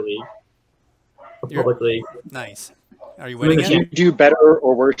one other league. A public league. Nice. Are you winning? Did you do better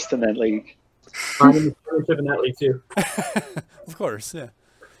or worse than that league? I'm in the championship in that league too. Of course, yeah.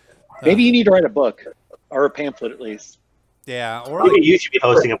 Maybe you need to write a book or a pamphlet at least. Yeah, or Maybe you should be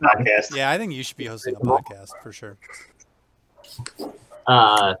hosting a podcast. Yeah, I think you should be hosting a podcast for sure.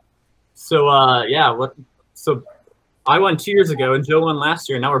 So I won 2 years ago and Joe won last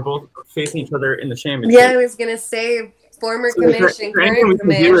year, and now we're both facing each other in the championship. Yeah, I was gonna say former commission, current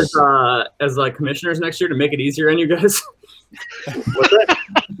commission. As like commissioners next year to make it easier on you guys. What's that?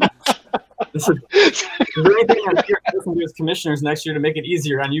 Is there anything I can do as commissioners next year to make it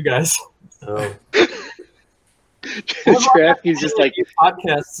easier on you guys? Oh. He's just like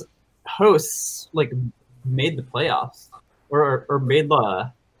podcast hosts like made the playoffs or made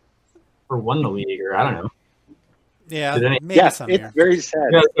the or won the league, or I don't know. Yeah, it's very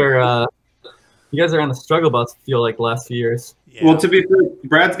sad. You guys are on the struggle bus, feel like, the last few years. Yeah. Well, to be fair,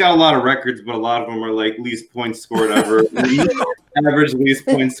 Brad's got a lot of records, but a lot of them are like least points scored ever, average least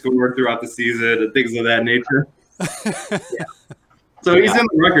points scored throughout the season, and things of that nature. Yeah. So he's in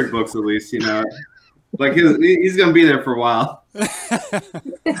the record books at least, you know. Like he's gonna be there for a while.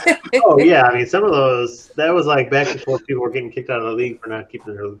 Oh yeah, I mean some of those that was like back before people were getting kicked out of the league for not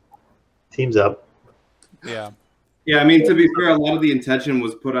keeping their teams up. Yeah. Yeah, I mean to be fair, a lot of the intention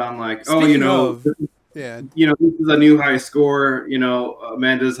was put on like, Speaking this is a new high score. You know,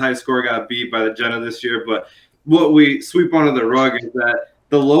 Amanda's high score got beat by the Jenna this year, but what we sweep under the rug is that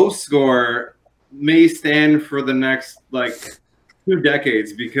the low score may stand for the next like 2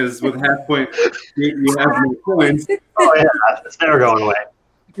 decades, because with half point you have more points. Oh yeah, it's never going away.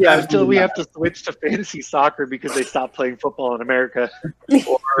 Yeah, until we have to switch to fantasy soccer because they stopped playing football in America.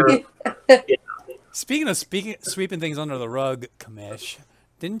 Speaking of sweeping things under the rug, Kamish,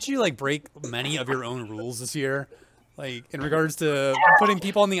 didn't you like break many of your own rules this year? Like in regards to putting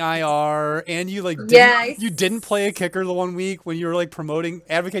people on the IR, and you like didn't play a kicker the 1 week when you were like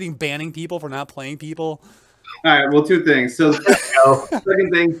advocating banning people for not playing people. All right, well, 2 things. So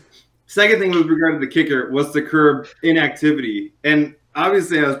second thing with regard to the kicker was to curb inactivity. And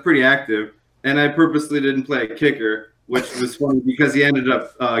obviously I was pretty active, and I purposely didn't play a kicker, which was funny because he ended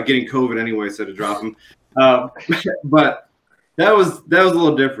up getting COVID anyway, so to drop him. But that was a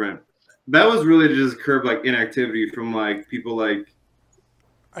little different. That was really to just curb like inactivity from like people like.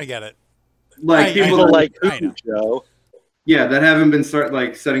 I get it. Like people like Joe. Yeah, that haven't been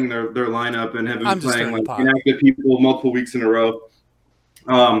setting their lineup and have been playing like inactive people multiple weeks in a row.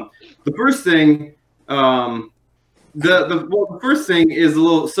 The first thing, the first thing is a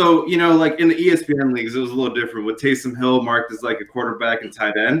little, so you know, like in the ESPN leagues, it was a little different with Taysom Hill marked as like a quarterback and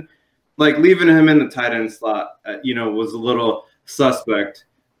tight end. Like leaving him in the tight end slot, was a little suspect.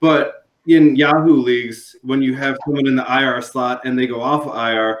 But in Yahoo leagues, when you have someone in the IR slot and they go off of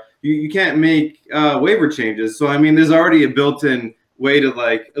IR, you can't make waiver changes. So I mean, there's already a built-in way to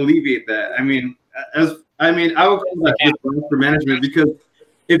like alleviate that. I would call that for management, because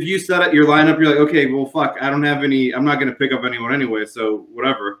if you set up your lineup, you're like, okay, well, fuck, I'm not going to pick up anyone anyway, so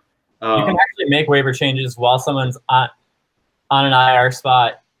whatever. You can actually make waiver changes while someone's on an IR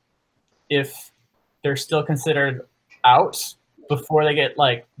spot if they're still considered out before they get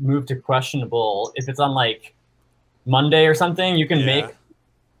like moved to questionable. If it's on like Monday or something, you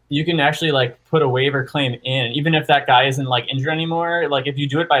can actually like put a waiver claim in, even if that guy isn't like injured anymore. Like if you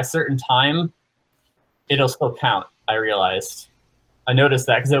do it by a certain time, it'll still count. I noticed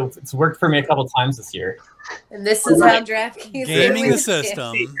that because it's worked for me a couple times this year. And this is how DraftKings gaming the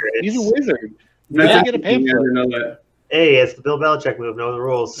system. He's a wizard. Yeah. Get a pay for it. Hey, it's the Bill Belichick move. Know the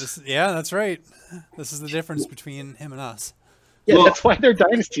rules. That's right. This is the difference between him and us. Yeah, that's why they're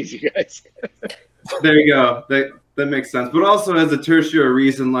dynasties, you guys. There you go. That makes sense. But also as a tertiary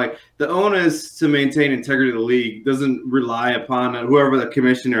reason, like the onus to maintain integrity of the league doesn't rely upon whoever the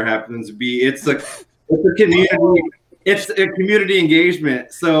commissioner happens to be. It's a community. It's a community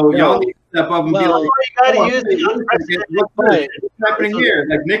engagement. So y'all need to step up and be like, you gotta use the what's happening here?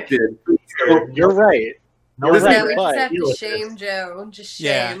 Like Nick did. So, you're right. No, we just have to shame Joe. Just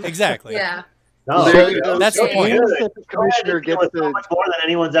shame. Yeah, exactly. Yeah. No, that's the point. The commissioner gets so much more than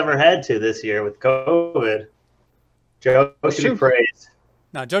anyone's ever had to this year with COVID. Joe should be praised.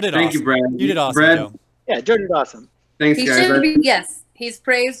 No, Joe did Thank awesome. you, Brad. You did awesome, Brad. Joe. Yeah, Joe did awesome. Thanks, He guys. should be, yes, he's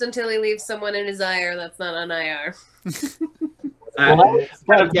praised until he leaves someone in his IR that's not on IR.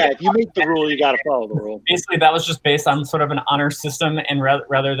 Yeah, if you make the rule, you got to follow the rule. Basically, that was just based on sort of an honor system, and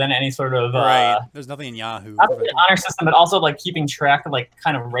rather than any sort of right. There's nothing in Yahoo. Not really an honor system, but also like keeping track of like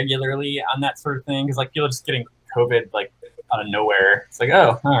kind of regularly on that sort of thing. Because like people are just getting COVID like out of nowhere. It's like,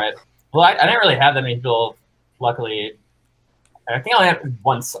 oh, all right. Well, I didn't really have that many people. Luckily, I think I only had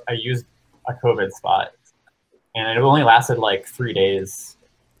once. I used a COVID spot, and it only lasted like 3 days.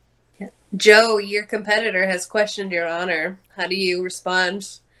 Joe, your competitor has questioned your honor. How do you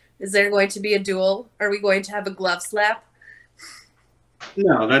respond? Is there going to be a duel? Are we going to have a glove slap?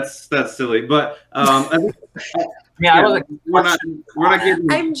 No, that's silly. But I think, we're not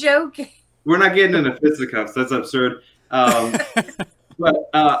getting. I'm joking. We're not getting into fisticuffs. That's absurd. But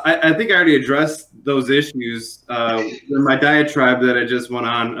I think I already addressed those issues in my diatribe that I just went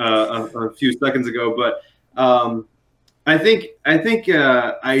on a few seconds ago. But I think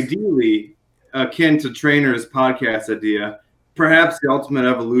ideally, akin to Trainer's podcast idea, perhaps the ultimate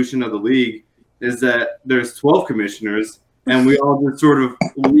evolution of the league is that there's 12 commissioners and we all just sort of,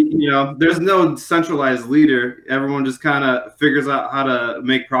 there's no centralized leader. Everyone just kind of figures out how to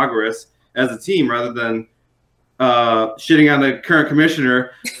make progress as a team rather than shitting on the current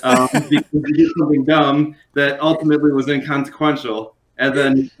commissioner because he did something dumb that ultimately was inconsequential. And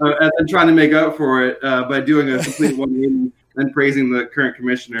then trying to make up for it by doing a complete 180 and praising the current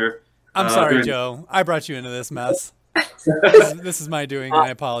commissioner. I'm sorry, Joe. I brought you into this mess. This is my doing, and I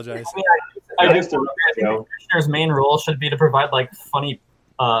apologize. I think the commissioner's main role should be to provide like funny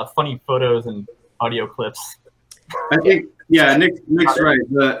photos and audio clips. I think, yeah, Nick's right.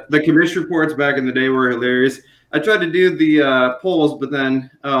 The commission reports back in the day were hilarious. I tried to do the polls, but then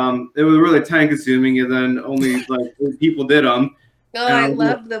it was really time consuming, and then only like 8 people did them. Oh, I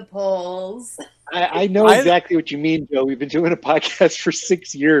love the polls. I know exactly what you mean, Joe. We've been doing a podcast for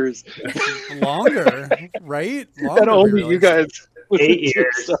 6 years. Longer, right? And only you guys. 8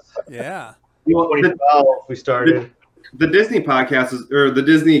 years. Yeah. 2012 we started. The Disney podcast or the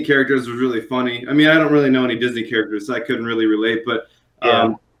Disney characters was really funny. I mean, I don't really know any Disney characters, so I couldn't really relate. But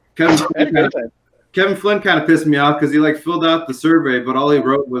Kevin Flynn kind of pissed me off because he like filled out the survey, but all he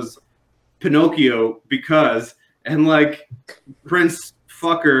wrote was Pinocchio because and like Prince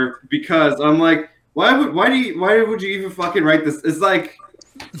fucker because I'm like, why would you even fucking write this? It's like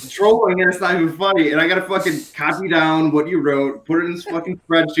trolling and it's not even funny. And I gotta fucking copy down what you wrote, put it in this fucking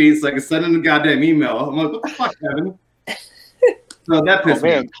spreadsheet so I can send in a goddamn email. I'm like, what the fuck, Kevin? So that pissed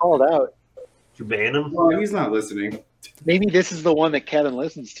me. Called out. Did you ban him? Well, he's not listening. Maybe this is the one that Kevin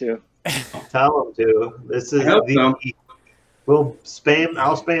listens to. Tell him to. This is so. We'll spam.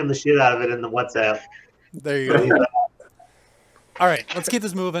 I'll spam the shit out of it in the WhatsApp. There you go. All right, let's keep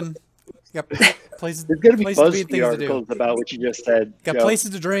this moving. Got places. There's gonna be BuzzFeed BuzzFeed articles about what you just said. Got Joe.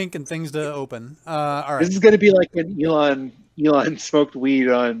 places to drink and things to open. All right. This is gonna be like when Elon smoked weed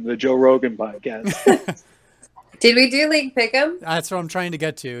on the Joe Rogan podcast. Did we do League Pick'em? That's what I'm trying to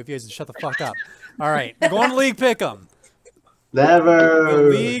get to. If you guys shut the fuck up. All right, we're going to League Pick'em. Never. The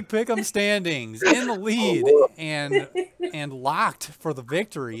League Pick'em standings in the lead and locked for the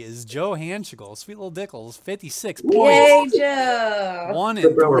victory is Joe Hanschel, Sweet Little Dickles, 56 points. Yay, Joe!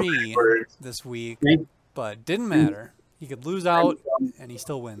 1-3 this week, but didn't matter. He could lose out and he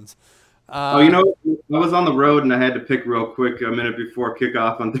still wins. I was on the road and I had to pick real quick a minute before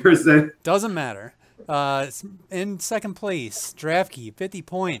kickoff on Thursday. Doesn't matter. In second place, Draftkey, 50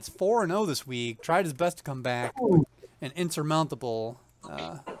 points, 4-0 this week. Tried his best to come back. An insurmountable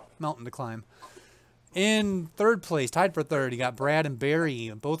mountain to climb. In third place, tied for third, you got Brad and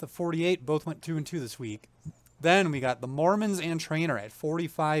Barry, both at 48. Both went 2-2 this week. Then we got the Mormons and Trainer at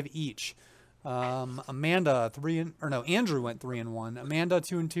 45 each. Andrew went 3-1. Amanda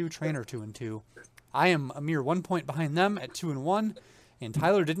 2-2. Trainer 2-2. I am a mere 1 point behind them at 2-1. And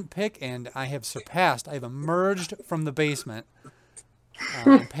Tyler didn't pick, and I have emerged from the basement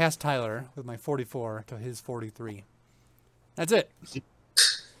and passed Tyler with my 44 to his 43. That's it.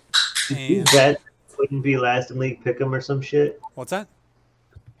 You bet wouldn't be last in League Pick'em or some shit? What's that?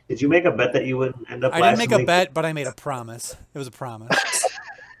 Did you make a bet that you wouldn't end up? I didn't make a bet, but I made a promise. It was a promise.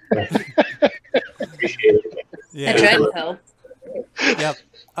 Appreciate it. I tried to help. Yep.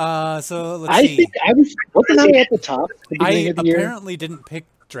 So let's see. I think wasn't I at the top at the beginning of the year? Apparently didn't pick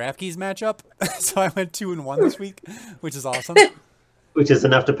DraftKings matchup, so I went 2-1 this week, which is awesome. Which is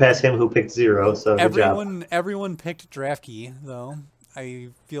enough to pass him who picked 0. So everyone picked DraftKey though.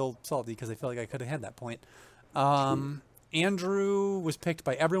 I feel salty because I feel like I could have had that point. Andrew was picked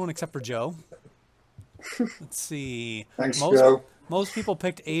by everyone except for Joe. Let's see. Thanks, Joe. Most people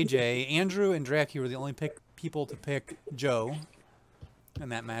picked AJ. Andrew and DraftKey were the only people to pick Joe in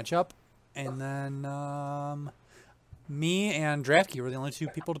that matchup, and then me and DraftKey were the only 2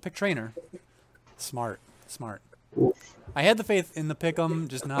 people to pick Trainer. Smart. I had the faith in the pick'em,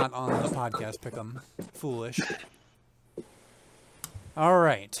 just not on the podcast pick'em. Foolish. All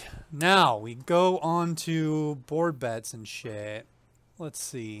right, now we go on to board bets and shit. Let's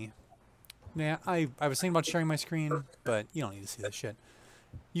see. Yeah, I was thinking about sharing my screen, but you don't need to see this shit.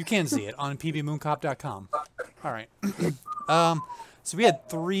 You can see it on pbmooncop.com. All right. So we had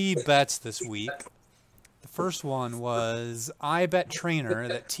 3 bets this week. The first one was I bet Trainer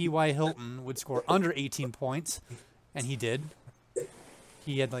that T.Y. Hilton would score under 18 points, and he did.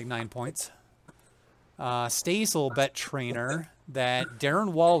 He had like 9 points. Stasel bet Trainer that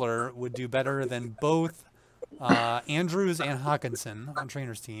Darren Waller would do better than both Andrews and Hawkinson on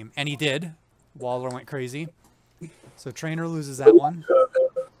Trainer's team, and he did. Waller went crazy. So Trainer loses that one.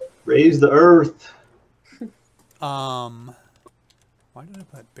 Raise the earth. Why did I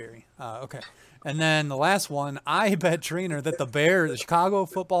put Barry? Okay. And then the last one, I bet Trainer that the Chicago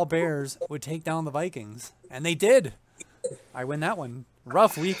Football Bears would take down the Vikings, and they did. I win that one.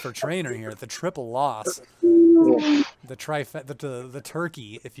 Rough week for Trainer here. The triple loss. The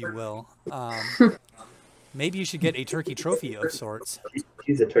turkey, if you will. Maybe you should get a turkey trophy of sorts.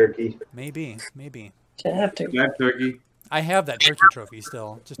 He's a turkey. Maybe. Should have to. That turkey. I have that turkey trophy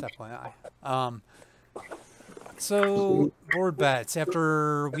still, just FYI. So, board bets.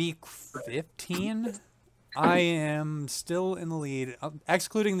 After week 15, I am still in the lead,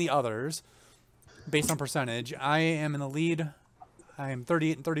 excluding the others, based on percentage. I am in the lead. I am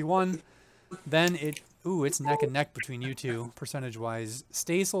 38 and 31. Then it's neck and neck between you two, percentage-wise.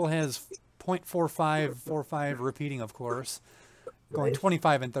 Stasel has 0.4545 repeating, of course, going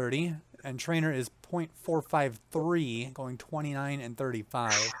 25 and 30. And Trainer is 0.453, going 29 and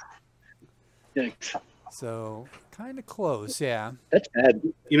 35. Yikes. So, kind of close, yeah. That's bad.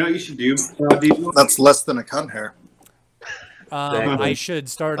 You know what you should do? That's less than a cunt hair. I should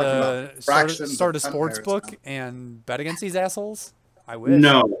start a sports book and bet against these assholes. I wish.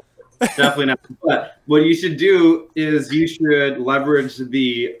 No, definitely not. But what you should do is you should leverage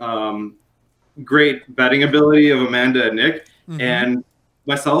the great betting ability of Amanda and Nick and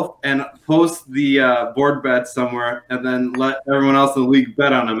myself, and post the board bets somewhere, and then let everyone else in the league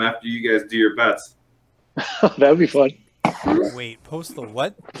bet on them after you guys do your bets. That would be fun. Wait, post the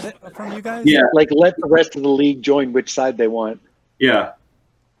what from you guys? Yeah, like let the rest of the league join which side they want. Yeah.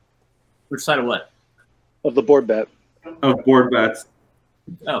 Which side of what? Of the board bet. Of board bets.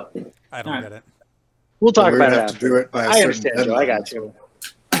 Oh, I don't get it. We'll talk about it have to do it by a I certain understand, Joe. I deadline. got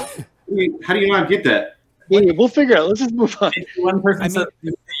you. How do you not get that? Yeah, we'll figure it out. Let's just move on. One person says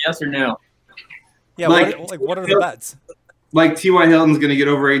yes or no. Yeah, Like- what are the bets? Like T.Y. Hilton's going to get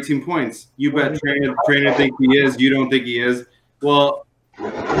over 18 points. You bet Trainer think he is. You don't think he is. Well,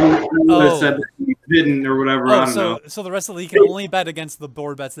 who said that he didn't or whatever. I don't know. So the rest of the league can only bet against the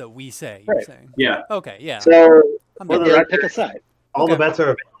board bets that we say. You're saying? Yeah. Okay. Yeah. So, I'm For done. the yeah, record, pick a side. all the Okay. bets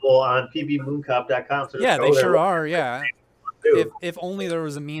are available on pbmooncop.com. So Yeah, just they go there. sure are. Yeah. Do. If only there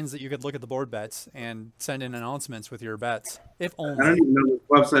was a means that you could look at the board bets and send in announcements with your bets. If I don't only. even know this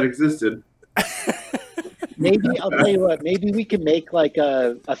website existed. Maybe I'll tell you what. Maybe we can make like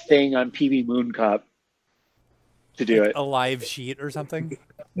a thing on PB Moon Cup to do it. A live sheet or something.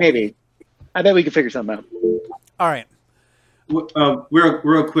 Maybe. I bet we can figure something out. All right.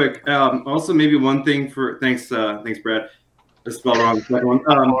 Real quick. Also, maybe one thing for thanks, Brad. I spelled wrong the second one.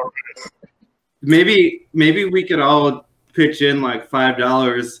 Maybe we could all pitch in like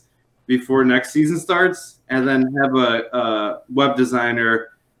 $5 before next season starts, and then have a web designer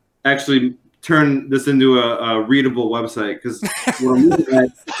actually turn this into a readable website. Because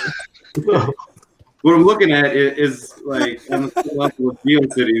what I'm looking at is like on the level of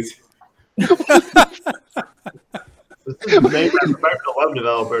GeoCities. This is made by professional web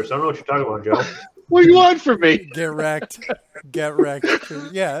developers. I don't know what you're talking about, Joe. What do you want from me? Get wrecked. Get wrecked.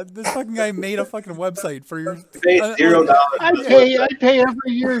 Yeah, this fucking guy made a fucking website for your. Pay $0. I pay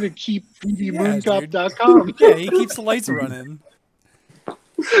every year to keep pbmooncop.com. Yeah, he keeps the lights running.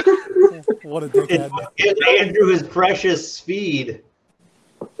 What a dickhead. Give Andrew his precious speed.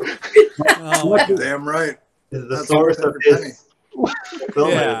 Oh, damn right. Is the source of his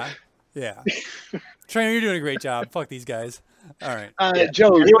yeah. Yeah. Trainer, you're doing a great job. Fuck these guys. All right.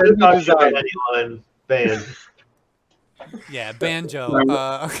 Joe, anyone who talks about design. anyone, banned. Yeah, Banjo.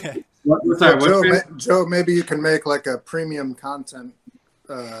 Okay. Joe, maybe you can make like a premium content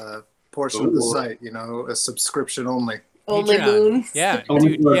portion of the site, a subscription only. Only Moon. Yeah,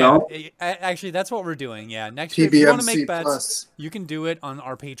 dude. Yeah, actually, that's what we're doing. Yeah, next year, if you want to make bets, plus. you can do it on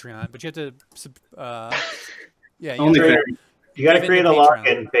our Patreon, but you have to. Yeah, you got to create a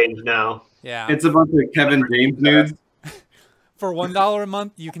login page now. Yeah, it's a bunch of Kevin James nudes. For $1 a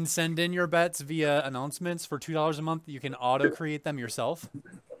month, you can send in your bets via announcements. For $2 a month, you can auto create them yourself.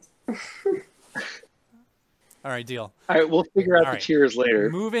 All right, deal. All right, we'll figure out the tiers later.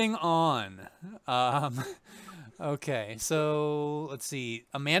 Moving on. Okay, so let's see.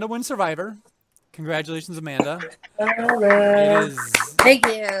 Amanda wins Survivor. Congratulations, Amanda. It is Thank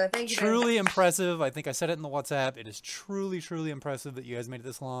you. Truly impressive. I think I said it in the WhatsApp. It is truly, truly impressive that you guys made it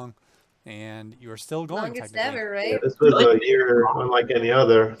this long, and you are still going. Longest ever, right? Yeah, this was a year unlike any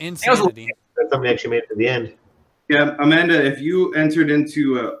other. Insanity. Somebody actually made it to the end. Yeah, Amanda, if you entered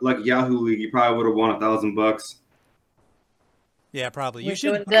into like Yahoo League, you probably would have won $1,000. Yeah, probably. We You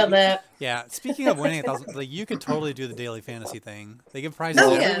should have done that. Yeah. Speaking of winning 1,000, like you could totally do the daily fantasy thing. They give prizes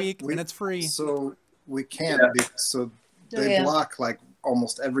every week, and it's free. So we can't. They block like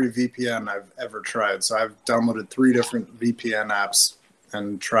almost every VPN I've ever tried. So I've downloaded 3 different VPN apps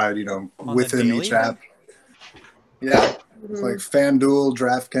and tried, within each app. Yeah, it's like FanDuel,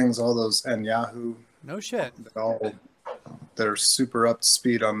 DraftKings, all those, and Yahoo. No shit. They're super up to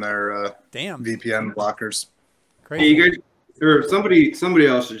speed on their damn VPN blockers. Crazy. Hey, you guys. Or somebody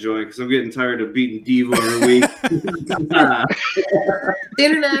else should join because I'm getting tired of beating Devo every week.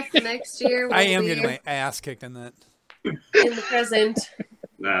 Soon enough, next year I am getting my ass kicked in that. In the present.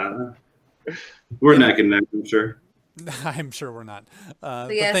 Nah, we're neck and neck, I'm sure. I'm sure we're not. So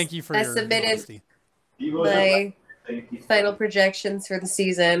yes, but thank you for your submitted honesty. my final projections for the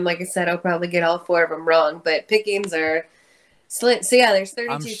season. Like I said, I'll probably get all 4 of them wrong, but pickings are slit. So yeah, there's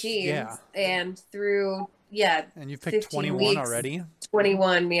 32 teams, and through. Yeah. And you've picked 21 already?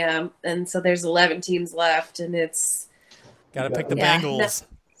 21, yeah. And so there's 11 teams left, and it's... Got to pick the Bengals.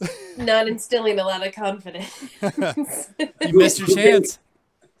 Not instilling a lot of confidence. You missed your chance.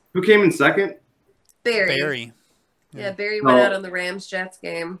 Who came in second? Barry. Yeah, Barry went out on the Rams-Jets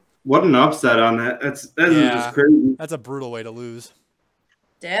game. What an upset on that. That's just crazy. That's a brutal way to lose.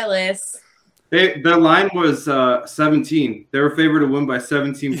 Dallas. The line was 17. They were favored to win by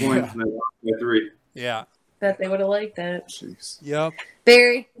 17 points, and they lost by 3. Yeah. Bet they would have liked that. Jeez. Yep.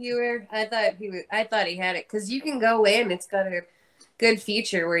 Barry, I thought he had it because you can go in. It's got a good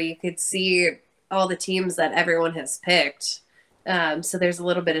feature where you could see all the teams that everyone has picked. So there's a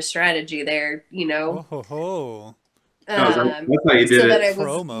little bit of strategy there, Oh, ho, ho. That's how you did so that it. I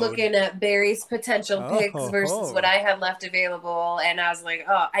was looking at Barry's potential picks versus what I had left available, and I was like,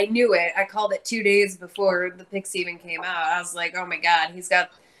 oh, I knew it. I called it 2 days before the picks even came out. I was like, oh my God, he's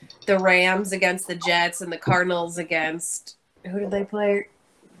got the Rams against the Jets and the Cardinals against who did they play?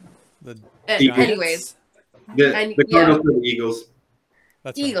 Anyways, the Cardinals and the Eagles.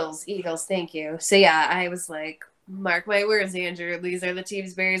 That's Eagles. Thank you. So yeah, I was like, mark my words, Andrew. These are the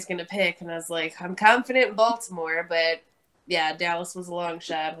teams Barry's going to pick, and I was like, I'm confident in Baltimore, but yeah, Dallas was a long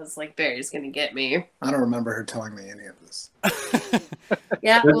shot. I was like, Barry's going to get me. I don't remember her telling me any of this.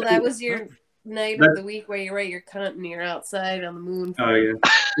 Yeah, well, that was your night of the week where you write your cunt and you're outside on the moon. Oh yeah,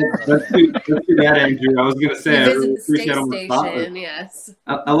 let's do that, Andrew. I was gonna say, I really appreciate how much thought. Yes.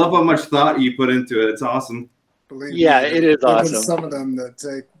 I love how much thought you put into it. It's awesome. Believe me, it is awesome. Some of them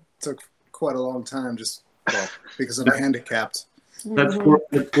that took quite a long time, just because I'm handicapped. That's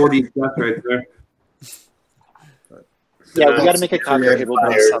 40 left right there. Yeah, we got to make a cocktail table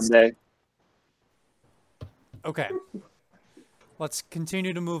someday. Okay. Let's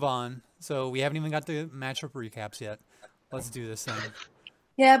continue to move on. So we haven't even got the matchup recaps yet. Let's do this thing.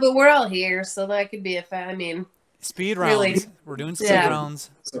 Yeah, but we're all here, so that could be speed rounds. Really, we're doing speed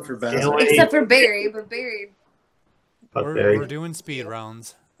rounds. Except for Barry, but Barry. We're doing speed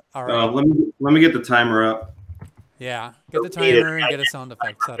rounds. All right. Let me get the timer up. Yeah, get the timer and get a sound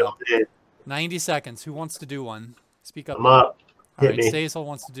effect set up. 90 seconds. Who wants to do one? Speak up. I'm up. All right, Stace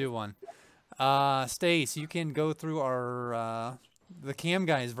wants to do one. Stace, you can go through our the Cam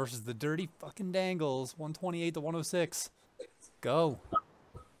guys versus the Dirty fucking Dangles, 128 to 106. Go.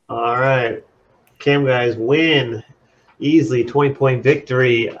 All right. Cam guys win easily, 20-point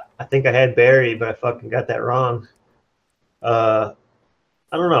victory. I think I had Barry, but I fucking got that wrong.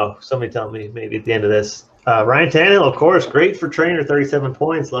 I don't know. Somebody tell me maybe at the end of this. Ryan Tannehill, of course, great for trainer, 37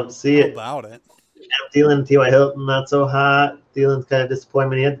 points. Love to see it. How about it? Thielen, T.Y. Hilton, not so hot. Thielen's kind of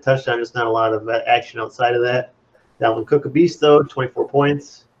disappointment. He had the touchdown, just not a lot of action outside of that. Dalvin Cook, a beast, though, 24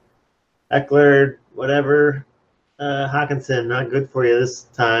 points. Eckler, whatever. Hawkinson, not good for you this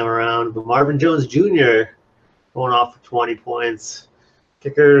time around. But Marvin Jones Jr. going off for 20 points.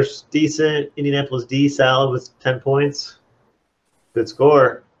 Kickers, decent. Indianapolis D, solid with 10 points. Good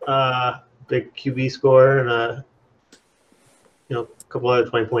score. Big QB score and a couple other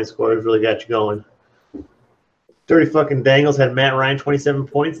 20-point scores really got you going. Dirty fucking Dangles had Matt Ryan 27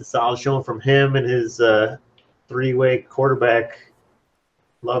 points. A solid showing from him and his three-way quarterback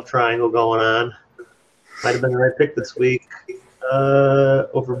love triangle going on. Might have been the right pick this week.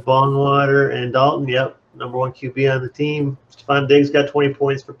 Over Bongwater and Dalton. Yep, number one QB on the team. Stephon Diggs got 20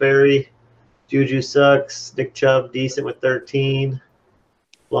 points for Barry. Juju sucks. Nick Chubb decent with 13.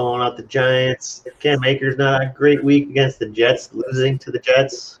 Blowing out the Giants. Cam Akers not a great week against the Jets, losing to the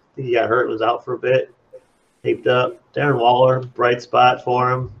Jets. I think he got hurt, was out for a bit. Taped up. Darren Waller, bright spot for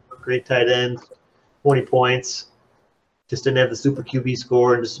him. Great tight end. 20 points. Just didn't have the super QB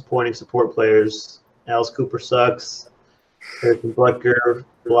score and disappointing support players. Alice Cooper sucks. Harrison Butker,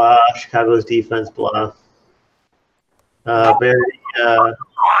 blah. Chicago's defense, blah. Barry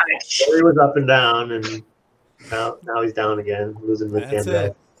was up and down, and now he's down again, losing the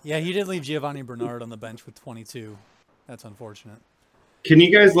Cam. Yeah, he did leave Giovanni Bernard on the bench with 22. That's unfortunate. Can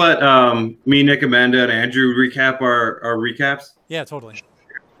you guys let me, Nick, Amanda, and Andrew recap our recaps? Yeah, totally.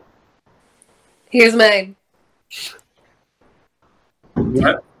 Here's mine.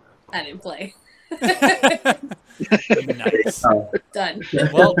 What? I didn't play. Nice. Done.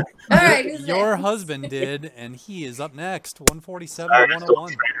 Well, all right. Your husband did, and he is up next. 147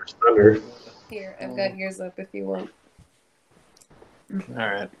 101. Here, I've got yours up if you want. All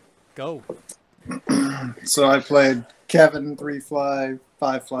right. Go. So I played Kevin 3-fly,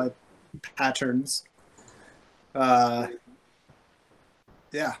 5-fly patterns. Yeah,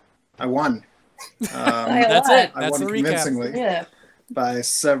 I won. That's it. I That's won the convincingly recap. by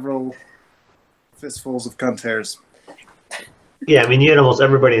several fistfuls of cunt hairs. Yeah, I mean, you had almost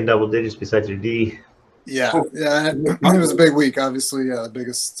everybody in double digits besides your D. Yeah, it was a big week. Obviously, the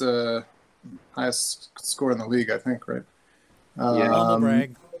biggest, highest score in the league, I think, right? Humble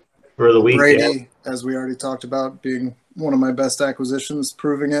brag. For the week, Brady, as we already talked about, being one of my best acquisitions,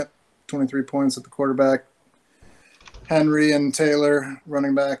 proving it. 23 points at the quarterback. Henry and Taylor,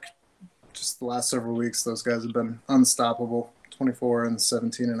 running back. Just the last several weeks, those guys have been unstoppable. 24 and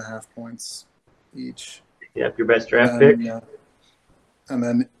 17.5 points each. Yep, your best draft pick. And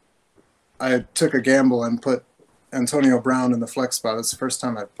then I took a gamble and put Antonio Brown in the flex spot. It's the first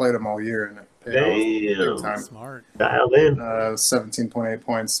time I've played him all year, and it paid off big time. Smart. Dialed in. 17.8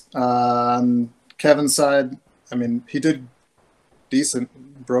 points. On Kevin's side, I mean, he did decent,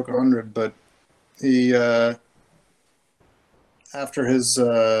 broke 100, but he after his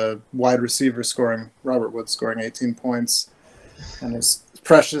wide receiver scoring, Robert Woods scoring 18 points, and his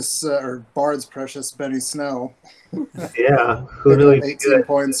precious, or Bard's precious Benny Snell. Yeah, who knew 18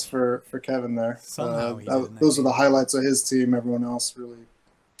 points for Kevin there. Somehow those are the highlights of his team. Everyone else really.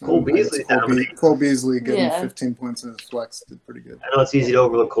 Cole Beasley. Cole Beasley getting 15 points in his flex did pretty good. I know it's easy to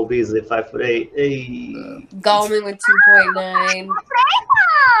overlook Cole Beasley at 5'8". Hey. Gallman with 2.9.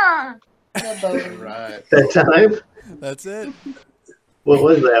 Right. That time? That's it. What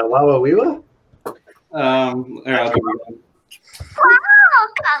was that? Wawa Weewa? Wow, congratulations!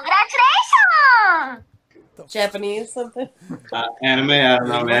 Japanese something? Anime, I don't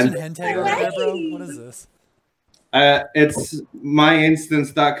know, man. Hentai over there, bro? What is this? It's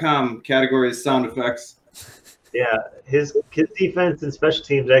myinstance.com. Category is sound effects. Yeah, his defense and special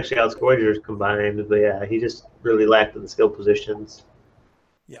teams actually outscored yours combined, but yeah, he just really lacked in the skill positions.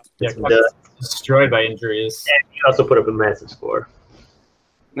 Yeah, destroyed by injuries. And he also put up a massive score.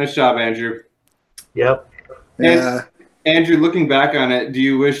 Nice job, Andrew. Yep. Yeah. Andrew, looking back on it, do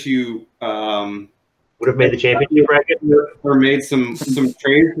you wish you would have made the championship bracket or made some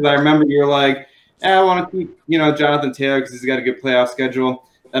trades? Because I remember you were like, I want to keep Jonathan Taylor because he's got a good playoff schedule.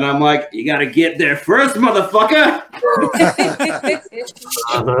 And I'm like, you got to get there first, motherfucker.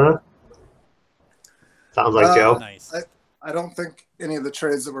 Uh-huh. Sounds like Joe. Nice. I don't think any of the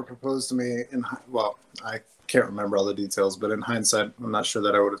trades that were proposed to me I can't remember all the details, but in hindsight, I'm not sure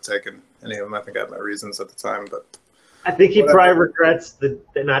that I would have taken any of them. I think I had my reasons at the time, but I think he probably regrets the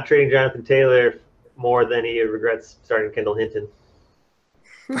not trading Jonathan Taylor more than he regrets starting Kendall Hinton.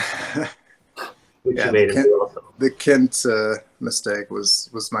 The Kent mistake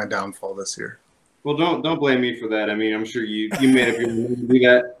was my downfall this year. Well, don't blame me for that. I mean, I'm sure you made up your mind to do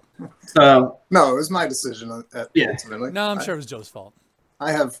that. So no, it was my decision ultimately. No, I'm sure it was Joe's fault.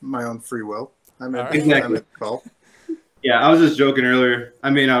 I have my own free will. I made the call. Yeah, I was just joking earlier.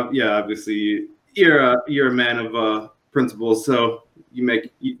 I mean, obviously you're a man of principles, so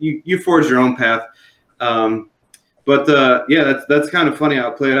you forge your own path. But that's kind of funny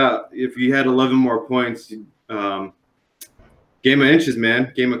how it played out. If you had 11 more points, game of inches,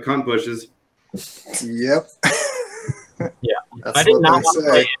 man, game of cunt bushes. Yep. Yeah, I did not want to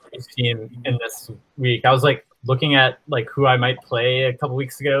play Andrew's team in this week. I was like looking at like who I might play a couple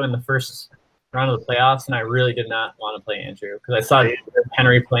weeks ago in the first round of the playoffs, and I really did not want to play Andrew because I saw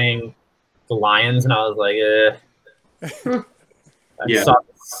Henry playing the Lions, and I was like, Yeah.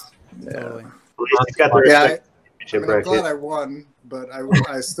 Totally. I'm glad I won, but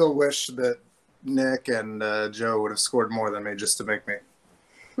I still wish that Nick and Joe would have scored more than me just to make me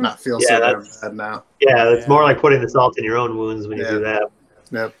not feel so bad now. Yeah, it's more like putting the salt in your own wounds when you do that.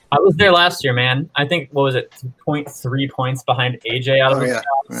 Yep. I was there last year, man. I think, what was it, 0.3 points behind AJ out of the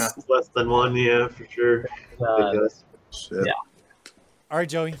playoffs? Less than one, yeah, for sure. Yeah. All right,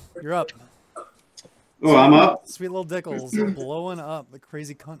 Joey, you're up. Oh, I'm up? Sweet little Dickles blowing up the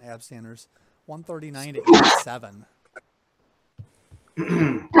crazy cunt abstanders. 139 to 87.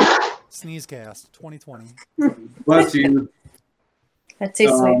 Sneezecast 2020. Bless you. That's too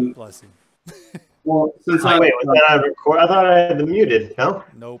sweet. Bless you. Well, since wait, was that on record? I thought I had them muted. No.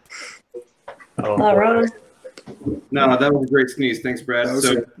 Nope. Oh, wrong. No, that was a great sneeze. Thanks, Brad.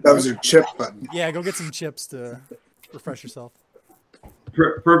 That was your chip button. Yeah, go get some chips to refresh yourself.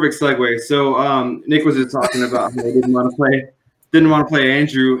 Perfect segue. So Nick was just talking about how he didn't want to play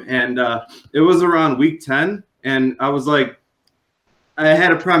Andrew, and it was around week 10, and I was like, I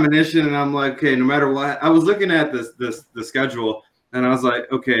had a premonition, and I'm like, okay, no matter what, I was looking at the schedule, and I was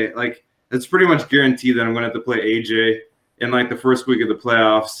like, okay, like it's pretty much guaranteed that I'm going to have to play AJ in like the first week of the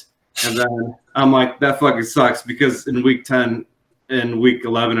playoffs, and then I'm like, that fucking sucks because in week 10, and week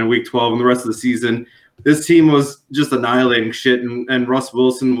 11, and week 12, and the rest of the season, this team was just annihilating shit, and Russ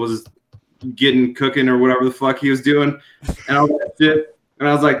Wilson was getting cooking or whatever the fuck he was doing, and all that shit. And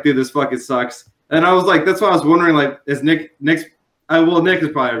I was like, dude, this fucking sucks. And I was like, that's why I was wondering, like, is Nick is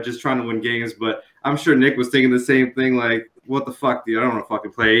probably just trying to win games, but I'm sure Nick was thinking the same thing, like, what the fuck, dude? I don't want to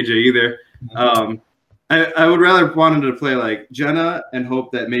fucking play AJ either. I would rather wanted to play like Jenna and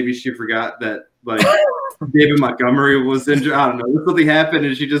hope that maybe she forgot that like David Montgomery was injured. I don't know. Something happened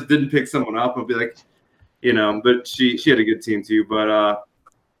and she just didn't pick someone up. I'd be like, but she had a good team too. But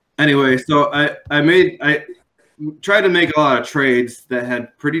anyway, so I tried to make a lot of trades that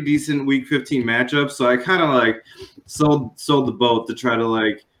had pretty decent week 15 matchups. So I kind of like sold the boat to try to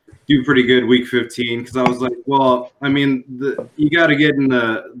like do pretty good week 15 because I was like, well, I mean, you got to get in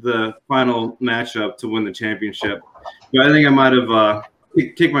the final matchup to win the championship. But I think I might have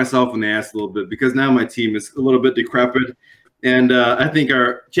kicked myself in the ass a little bit because now my team is a little bit decrepit, and I think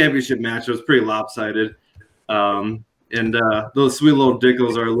our championship matchup is pretty lopsided. And those sweet little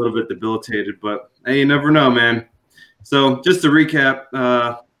dickles are a little bit debilitated, but hey, you never know, man. So just to recap,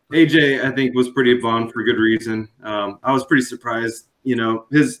 AJ, I think, was pretty bummed for good reason. I was pretty surprised.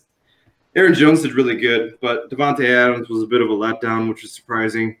 His Aaron Jones did really good, but Devontae Adams was a bit of a letdown, which is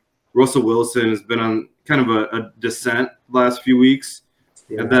surprising. Russell Wilson has been on kind of a descent the last few weeks.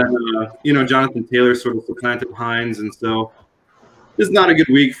 Yeah. And then, Jonathan Taylor sort of supplanted Hines. And so this is not a good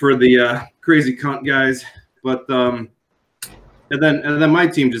week for the crazy cunt guys. But and then my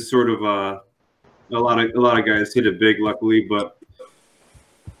team just sort of a lot of guys hit it big, luckily,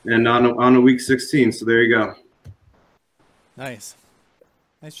 and on a week 16. So there you go. Nice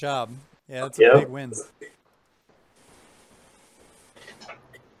job. Yeah, that's a big win.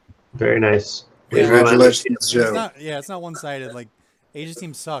 Very nice. Yeah, congratulations, Joe. It's not one-sided. Like AJ's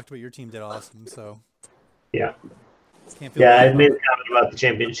team sucked, but your team did awesome. So yeah. I made a comment about the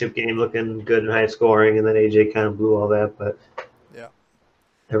championship game looking good and high scoring, and then AJ kind of blew all that, but yeah,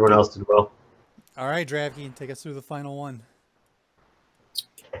 everyone else did well. All right, Drafty, take us through the final one.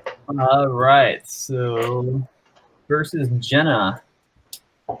 All right, so versus Jenna.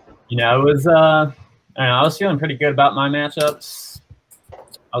 I was feeling pretty good about my matchups.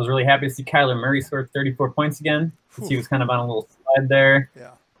 I was really happy to see Kyler Murray score 34 points again because he was kind of on a little slide there.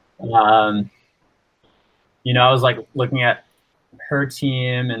 Yeah. I was like looking at her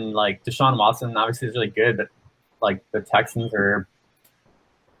team and like Deshaun Watson obviously is really good, but like the Texans were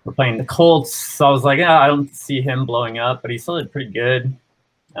playing the Colts, so I was like, I don't see him blowing up, but he still did pretty good.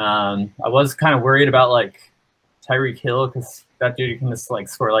 I was kind of worried about like Tyreek Hill because that dude can just like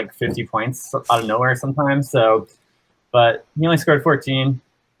score like 50 points out of nowhere sometimes. So, but he only scored 14.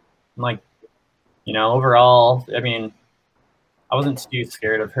 I'm like, you know, overall, I mean, I wasn't too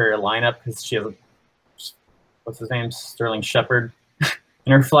scared of her lineup because she has, what's his name, Sterling Shepard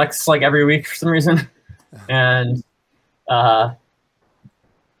in her flex like every week for some reason. And Clyde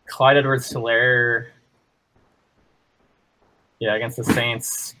Edwards-Helaire, yeah, against the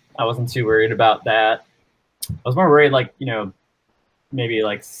Saints, I wasn't too worried about that. I was more worried, like, you know, maybe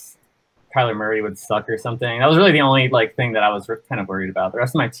like Kyler Murray would suck or something. That was really the only like thing that I was kind of worried about. The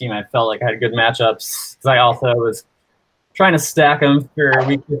rest of my team, I felt like I had good matchups because I also was trying to stack them for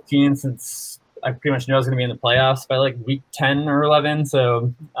week 15 since I pretty much knew I was going to be in the playoffs by like week 10 or 11.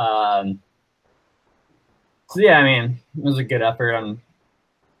 So yeah, I mean, it was a good effort.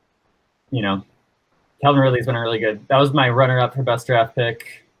 You know, Calvin Ridley's been a really good. That was my runner-up for best draft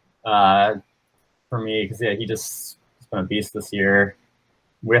pick for me because yeah, he's been a beast this year,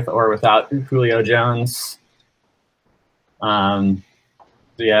 with or without Julio Jones. So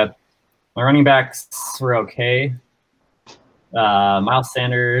yeah, my running backs were okay. Miles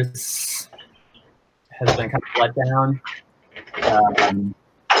Sanders has been kind of let down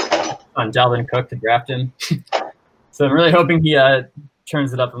on Dalvin Cook to draft him. So I'm really hoping he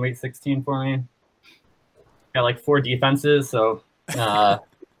turns it up in week 16 for me. Got like 4 defenses, so yeah.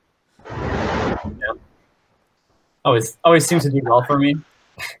 Always seems to do well for me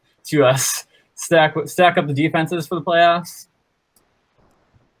to stack up the defenses for the playoffs.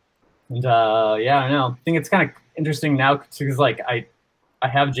 And yeah, I don't know. I think it's kind of interesting now because like I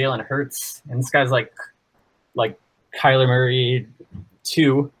have Jalen Hurts, and this guy's like Kyler Murray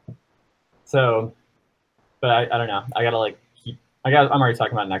 2. So, but I don't know. I gotta like I'm already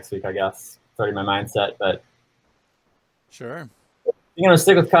talking about next week, I guess. It's already my mindset, but sure. You're gonna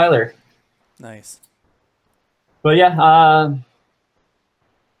stick with Kyler. Nice. But yeah,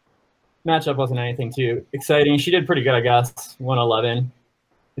 matchup wasn't anything too exciting. She did pretty good, I guess. 111.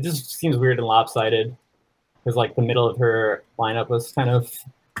 It just seems weird and lopsided because like the middle of her lineup was kind of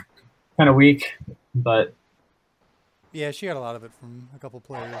weak, but yeah, she got a lot of it from a couple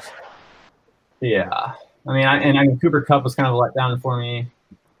players. Yeah, I mean, Cooper Kupp was kind of a letdown for me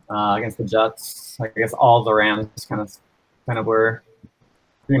against the Jets. I guess all the Rams kind of were.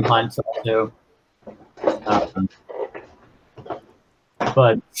 Green Hunt too.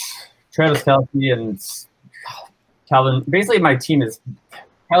 But Travis Kelce and Calvin. Basically, my team is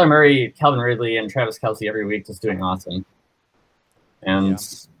Kyler Murray, Calvin Ridley, and Travis Kelce every week, just doing awesome. And yeah.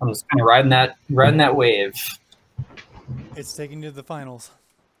 I'm just kind of riding that wave. It's taking you to the finals.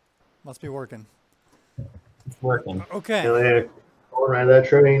 Must be working. It's working. Okay. I'll ride that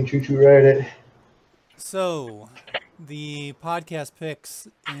train. Choo-choo ride it. So, the podcast picks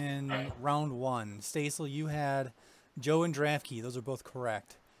in round 1. Stacy, you had Joe and Draftkey. Those are both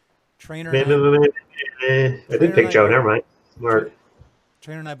correct. Trainer. I did pick Joe. Never mind. Smart.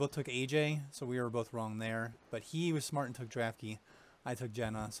 Trainer and I both took AJ, so we were both wrong there. But he was smart and took Draftkey. I took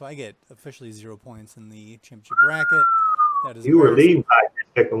Jenna, so I get officially 0 points in the championship bracket. That is. You were leading by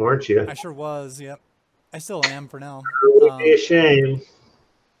pick 'em, weren't you? I sure was. Yep. I still am for now. It would be a shame.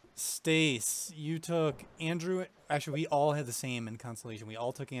 Stace, you took Andrew. Actually, we all had the same in consolation. We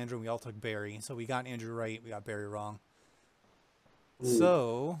all took Andrew. We all took Barry. So we got Andrew right. We got Barry wrong. Ooh.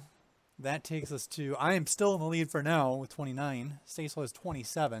 So that takes us to. I am still in the lead for now with 29. Stace has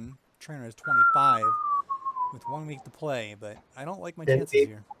 27. Trainer has 25. With 1 week to play, but I don't like my chances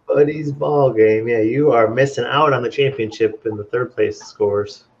here. Buddy's ball game. Yeah, you are missing out on the championship in the 3rd place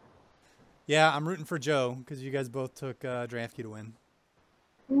scores. Yeah, I'm rooting for Joe because you guys both took Draftkey to win.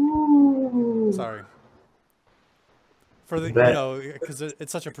 Ooh. Sorry. For the because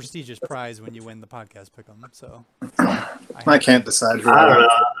it's such a prestigious prize when you win the podcast pick'em. So I can't decide. I don't know.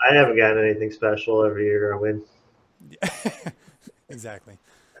 I haven't gotten anything special every year I win. Exactly.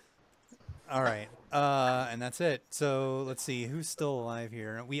 All right. And that's it. So let's see who's still alive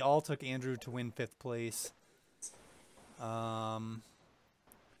here. We all took Andrew to win 5th place. Yeah.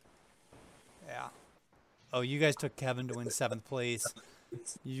 Oh, you guys took Kevin to win 7th place.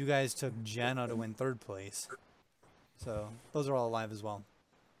 You guys took Jenna to win 3rd place. So those are all alive as well.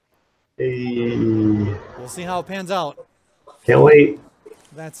 Hey. We'll see how it pans out. Can't wait.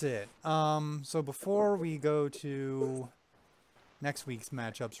 That's it. So before we go to next week's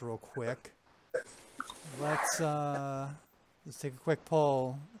matchups real quick, let's take a quick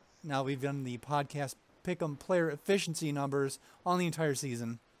poll. Now we've done the podcast pick'em player efficiency numbers on the entire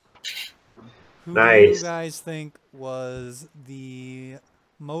season. Who do you guys think was the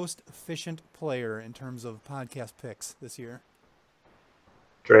most efficient player in terms of podcast picks this year?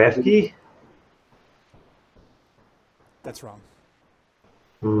 Draftkey? That's wrong.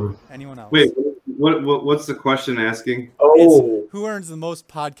 Hmm. Anyone else? Wait, What's the question asking? It's who earns the most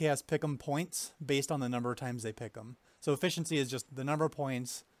podcast pick'em points based on the number of times they pick them. So efficiency is just the number of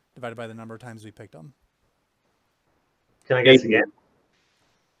points divided by the number of times we picked them. Can I guess again?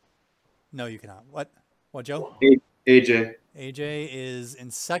 No, you cannot. What, Joe? AJ. AJ is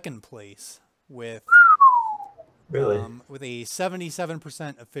in second place with with a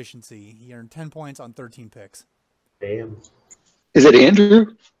 77% efficiency. He earned 10 points on 13 picks. Damn. Is it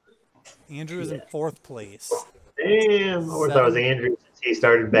Andrew? Andrew is in fourth place. Damn. I thought it was Andrew since he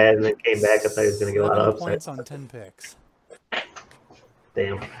started bad and then came back. I thought he was going to get a lot of points upsets. on 10 picks.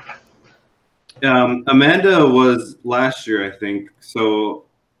 Damn. Amanda was last year, I think. So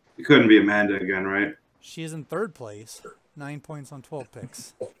it couldn't be Amanda again, right? She is in third place. 9 points on 12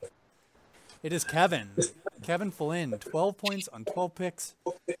 picks. It is Kevin. Kevin Flynn, 12 points on 12 picks.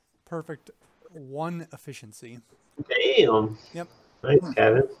 Perfect 1 efficiency. Damn. Yep. Nice,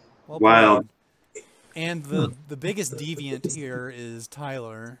 Kevin. Well Wild. played. And the biggest deviant here is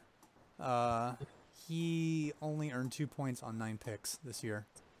Tyler. He only earned 2 points on 9 picks this year.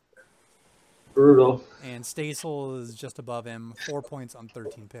 Brutal. And Stasel is just above him, 4 points on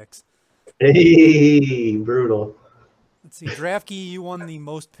 13 picks. Hey, brutal. Let's see, Draftkey, you won the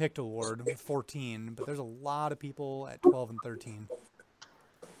most picked award with 14, but there's a lot of people at 12 and 13.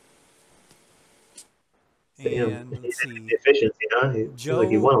 And let's see, efficiency, huh?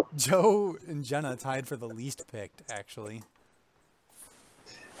 Joe and Jenna tied for the least picked, actually.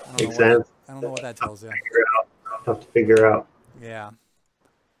 Makes sense. I don't know what that tells you. Tough to figure out. Yeah.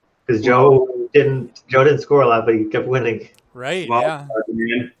 Because Joe didn't score a lot, but he kept winning. Right. Well, yeah.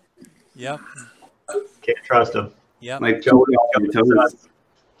 Yep. Can't trust him. Yep. Like Joe.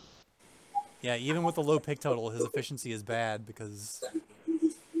 Yeah, even with the low pick total, his efficiency is bad because I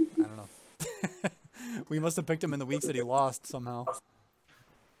don't know. We must have picked him in the weeks that he lost somehow.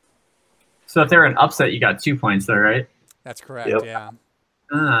 So if they're an upset, you got 2 points there, right? That's correct. Yep.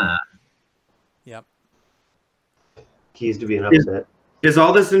 Yeah. Yep. Keys to be an upset. Is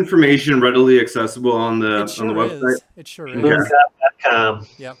all this information readily accessible on the website? It sure is. Mooncap.com.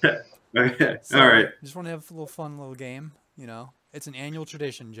 Yep. Okay. So, all right. Just want to have a little fun little game. You know, it's an annual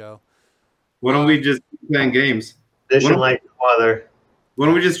tradition, Joe. Why don't we just keep playing games? Tradition like no other. Why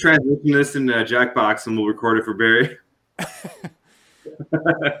don't we just transition this into Jackbox and we'll record it for Barry?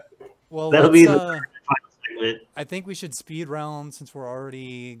 Well, that'll be the final segment. I think we should speed round since we're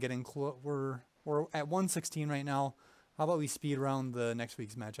already getting close. We're at 116 right now. How about we speed round the next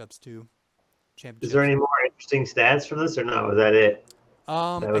week's matchups too? Is there any more interesting stats from this or no? Is that it?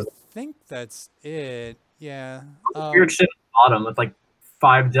 I think that's it. Yeah. Weird shit at the bottom with like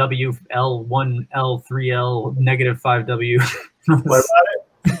 5W, L1, L, 3L, negative 5W. What about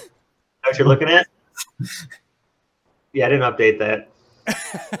it? What you're looking at? Yeah, I didn't update that.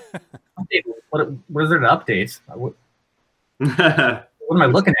 What is there to update? What am I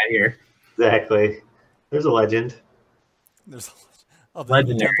looking at here? Exactly. There's a legend. There's a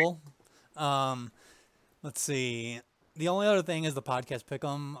legend temple. Let's see. The only other thing is the podcast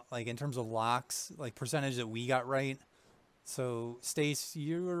pick'em, like in terms of locks, like percentage that we got right. So Stace,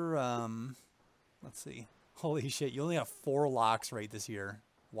 you're let's see. Holy shit, you only have 4 locks right this year.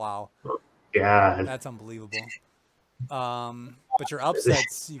 Wow. God. That's unbelievable. But your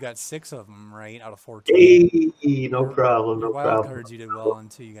upsets, you got 6 of them right out of 14. Hey, no problem, no wild problem. Cards you did well on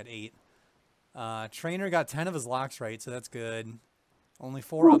too. You got 8. Trainer got 10 of his locks right, so that's good. Only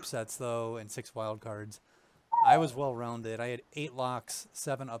 4 upsets though, and 6 wild cards. I was well rounded. I had 8 locks,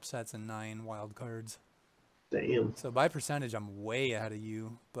 7 upsets, and 9 wild cards. Damn. So by percentage, I'm way ahead of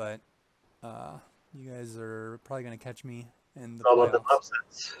you, but you guys are probably gonna catch me in the All about the playoffs.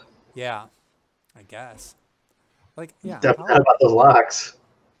 upsets. Yeah, I guess. Like, yeah. Definitely not about those locks.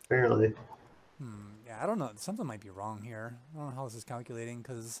 Apparently. Yeah, I don't know. Something might be wrong here. I don't know how this is calculating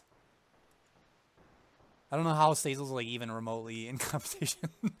because I don't know how Stazel's like even remotely in competition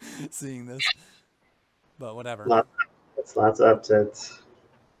seeing this. But whatever. Lots of upsets.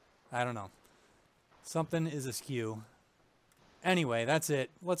 I don't know. Something is askew. Anyway, that's it.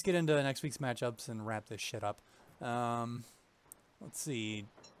 Let's get into next week's matchups and wrap this shit up. Let's see.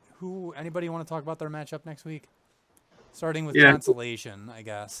 Anybody want to talk about their matchup next week? Starting with Consolation, I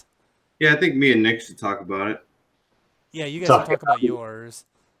guess. Yeah, I think me and Nick should talk about it. Yeah, you guys can talk about yours.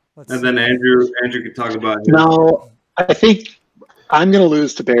 Then Andrew could talk about his. No, I think I'm going to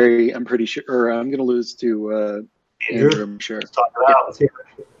lose to Barry. I'm pretty sure. Or I'm going to lose to Andrew. I'm sure. Let's talk about it.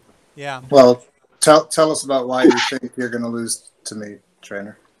 Yeah. Well, tell us about why you think you're going to lose to me,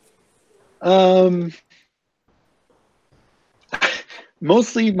 Trainer.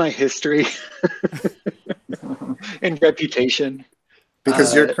 Mostly my history and reputation.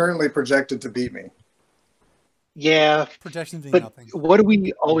 Because you're currently projected to beat me. Yeah. Projections being but nothing. What do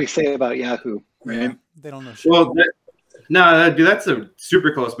we always say about Yahoo, right? Yeah, they don't know shit. Well, no, dude, that's a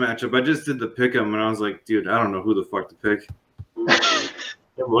super close matchup. I just did the pick 'em, and I was like, dude, I don't know who the fuck to pick. I'm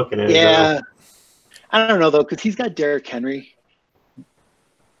looking at it. Yeah. I don't know, though, because he's got Derrick Henry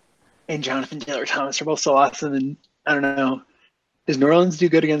and Jonathan Taylor Thomas are both so awesome. And I don't know. Does New Orleans do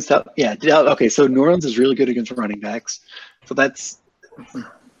good against that? Yeah. Okay, so New Orleans is really good against running backs. So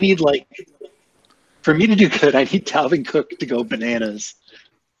for me to do good, I need Dalvin Cook to go bananas.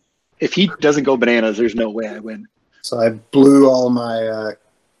 If he doesn't go bananas, there's no way I win. So I blew all my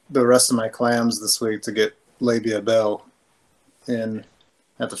the rest of my clams this week to get Labia Bell in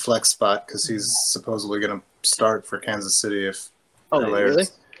at the flex spot because he's supposedly going to start for Kansas City if. Oh, really?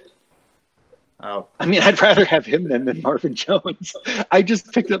 Oh. I mean, I'd rather have him than Marvin Jones. I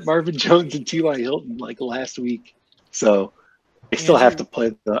just picked up Marvin Jones and T.Y. Hilton like last week, so I still have to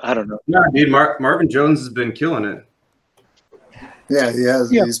play I don't know. No, dude, Marvin Jones has been killing it. Yeah, he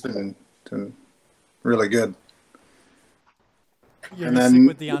has. Yeah. He's been doing really good. You're going to stick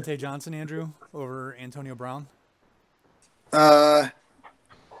with Deontay Johnson, Andrew, over Antonio Brown? I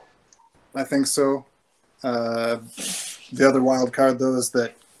think so. The other wild card, though, is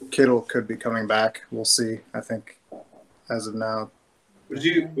that Kittle could be coming back. We'll see, I think, as of now. Would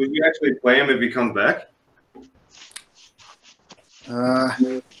you actually play him if he comes back?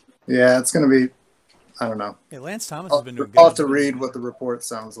 Yeah, it's going to be, I don't know. Hey, Lance Thomas has been doing good. I'll have to read what the report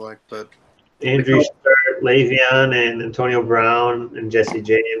sounds like, but. Andrew start Le'Veon and Antonio Brown and Jesse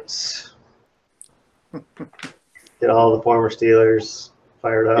James. Get all the former Steelers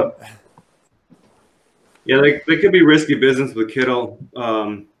fired up. Yeah, they could be risky business with Kittle,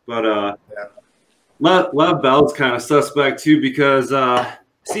 but Lev Bell's kind of suspect too because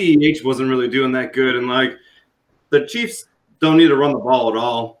CEH wasn't really doing that good, and like the Chiefs don't need to run the ball at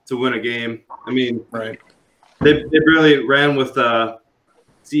all to win a game. I mean, right? They really ran with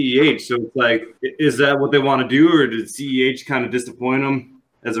CEH, so it's like, is that what they want to do, or did CEH kind of disappoint them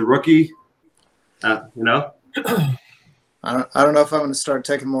as a rookie? You know. I don't know if I'm going to start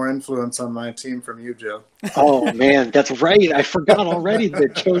taking more influence on my team from you, Joe. Oh, man, that's right. I forgot already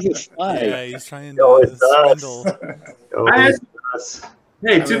that Joe's slide. Yeah, he's trying to swindle.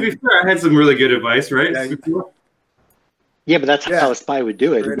 To be fair, I had some really good advice, right? Yeah, but that's how a spy would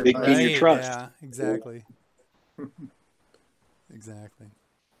do it. They gain your trust. Yeah, exactly. Exactly.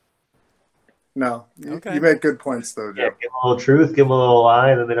 No, you make good points, though, Joe. Yeah, give them a little truth, give them a little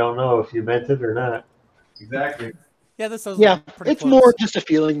lie, and then they don't know if you meant it or not. Exactly. Yeah, this does. Yeah, it's more just a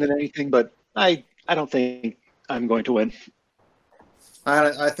feeling than anything, but I don't think I'm going to win.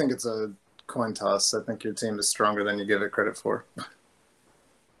 I think it's a coin toss. I think your team is stronger than you give it credit for.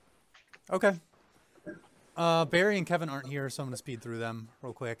 Okay. Barry and Kevin aren't here, so I'm going to speed through them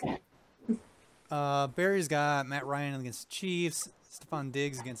real quick. Barry's got Matt Ryan against the Chiefs, Stephon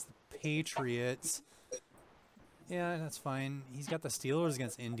Diggs against the Patriots. Yeah, that's fine. He's got the Steelers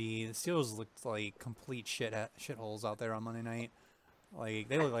against Indy. The Steelers looked like complete shitholes out there on Monday night. Like,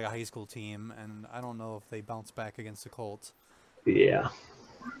 they look like a high school team, and I don't know if they bounce back against the Colts. Yeah.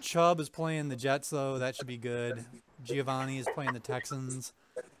 Chubb is playing the Jets, though. That should be good. Giovanni is playing the Texans.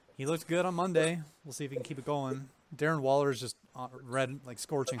 He looked good on Monday. We'll see if he can keep it going. Darren Waller is just red, like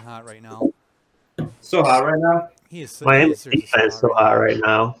scorching hot right now. So hot right now? He is. Miami's defense so hot right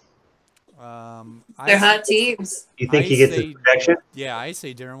now. They're hot teams. You think he gets his projection? Yeah, I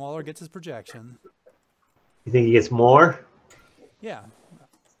say Darren Waller gets his projection. You think he gets more? Yeah,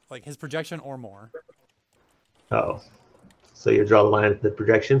 like his projection or more. Oh, so you draw the line at the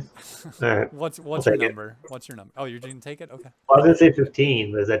projection. All right. What's your number? What's your number? Oh, you're going to take it? Okay. Well, I was going to say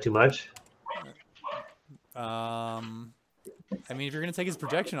 15, but is that too much? I mean, if you're going to take his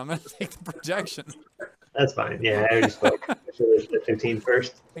projection, I'm going to take the projection. That's fine. Yeah, I already spoke. I should have 15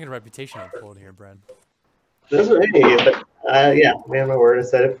 first. I got a reputation to uphold here, Brad. That's what yeah, man, my word, I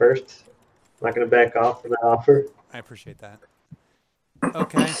said it first. I'm not going to back off from that offer. I appreciate that.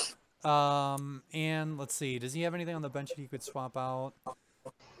 Okay. And let's see. Does he have anything on the bench that he could swap out?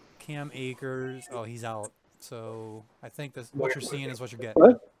 Cam Akers. Oh, he's out. So I think what you're seeing is what you're getting.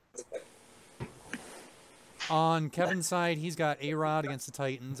 What? On Kevin's side, he's got A-Rod against the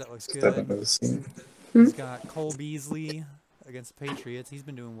Titans. That looks good. He's got Cole Beasley against the Patriots. He's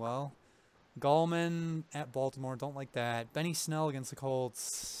been doing well. Gallman at Baltimore. Don't like that. Benny Snell against the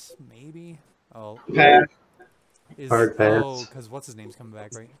Colts. Maybe. Oh. Pass. Hard pass. Oh, because what's his name's coming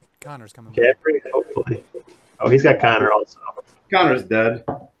back, right? Connor's coming back. Hopefully. Oh, he's got Connor also. Connor's dead.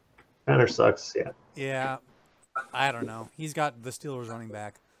 Connor sucks, yeah. Yeah. I don't know. He's got the Steelers running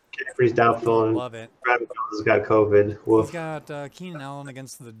back. Jeffrey's doubtful, and Love it. Travis Jones has got COVID. Woof. He's got Keenan Allen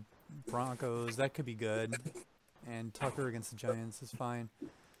against the Broncos. That could be good. And Tucker against the Giants is fine.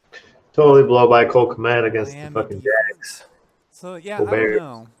 Totally blow by Cole Kmet against Miami the fucking defense. Jags. So yeah, Go I don't Bears.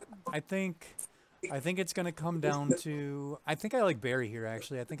 know. I think it's gonna come down to. I think I like Barry here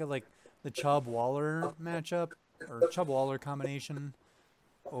actually. I think I like the Chubb Waller matchup or Chubb Waller combination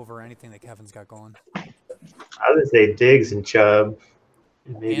over anything that Kevin's got going. I would say Diggs and Chubb,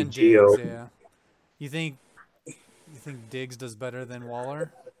 and maybe And Gio. Diggs, yeah. You think Diggs does better than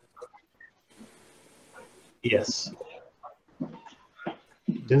Waller? Yes.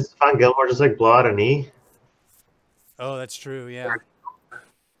 Didn't Stephon Gilmore just like blow out a knee? Oh, that's true. Yeah.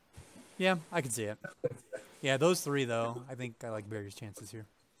 Yeah, I can see it. Yeah, those three though. I think I like Barry's chances here.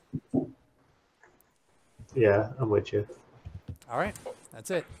 Yeah, I'm with you. All right,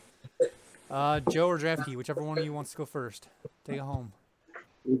 that's it. Joe or Draftkey, whichever one of you wants to go first. Take it home.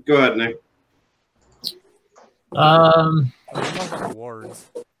 Go ahead, Nick. We'll talk about awards.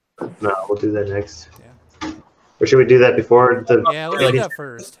 No, we'll do that next. Yeah. Or should we do that before the? Yeah, let's do that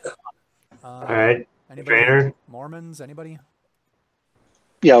first. All right. Anybody? Trainer. Mormons? Anybody?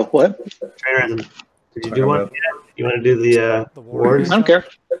 Yeah. What? Trainer, did you do one? You want to do the awards? I don't care.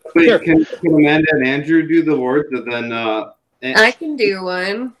 Wait, Sure. can Amanda and Andrew do the awards, and then I can do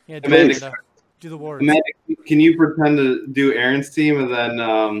one. Yeah, Amanda, do the awards. Amanda, can you pretend to do Aaron's team, and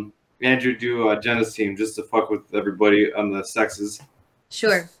then Andrew do Jenna's team, just to fuck with everybody on the sexes?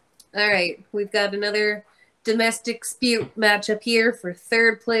 Sure. All right. We've got another domestic dispute matchup here for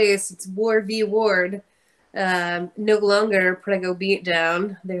third place. It's War v. Ward. No longer Prego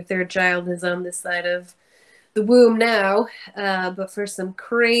Beatdown. Their third child is on this side of the womb now. But for some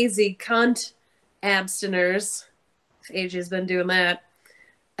crazy cunt abstiners, AJ's been doing that.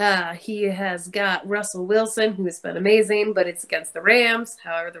 He has got Russell Wilson, who has been amazing, but it's against the Rams.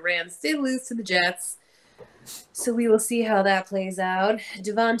 However, the Rams did lose to the Jets. So we will see how that plays out.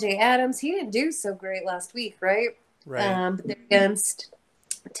 Devontae Adams, he didn't do so great last week, right? Right. But they're against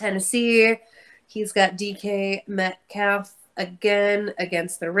Tennessee. He's got DK Metcalf again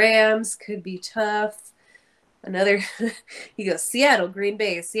against the Rams. Could be tough. Another, he goes, Seattle, Green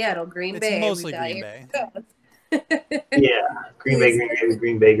Bay, Seattle, Green Bay. It's mostly Green Bay. Yeah,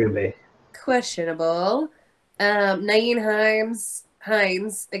 Green Bay. Questionable. Naeem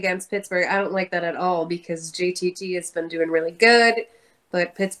Hines against Pittsburgh. I don't like that at all because JTT has been doing really good,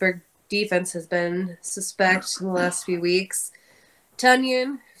 but Pittsburgh defense has been suspect in the last few weeks.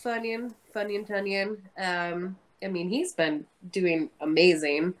 Tunyon. I mean, he's been doing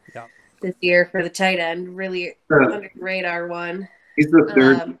amazing this year for the tight end. Really under the radar one. He's the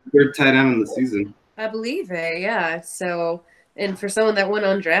third tight end in the season. I believe it, yeah. So, and for someone that went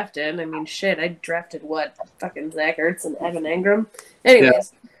undrafted, I mean, shit, I drafted fucking Zach Ertz and Evan Engram.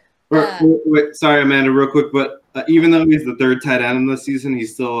 Anyways. Yeah. Wait, sorry, Amanda, real quick, but even though he's the third tight end in the season,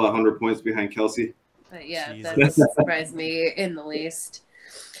 he's still 100 points behind Kelsey. Yeah, that doesn't surprise me in the least.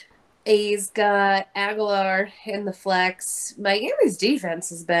 He's got Aguilar in the flex. Miami's defense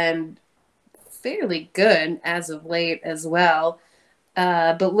has been fairly good as of late as well.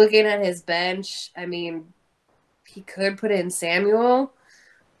 But looking at his bench, I mean, he could put in Samuel,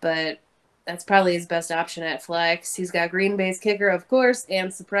 but that's probably his best option at flex. He's got Green Bay's kicker, of course,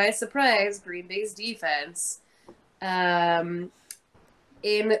 and surprise, surprise, Green Bay's defense.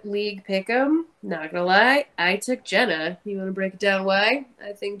 In League Pick'em, not gonna lie, I took Jenna. You want to break it down why?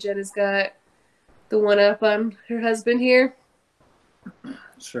 I think Jenna's got the one up on her husband here.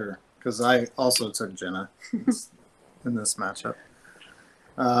 Sure, because I also took Jenna in this matchup.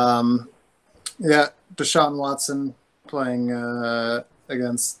 Yeah, Deshaun Watson playing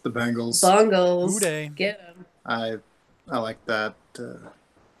against the Bengals. Bengals, get him. I like that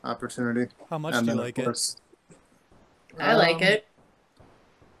opportunity. How much do you like it? I like it.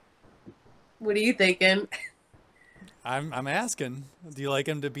 What are you thinking? I'm asking. Do you like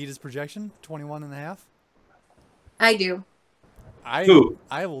him to beat his projection, 21.5? I do. I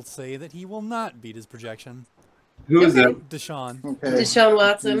will say that he will not beat his projection. Who is that? Deshaun. Okay. Deshaun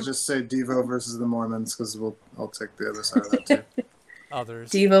Watson. You just say Devo versus the Mormons because I'll take the other side of that too.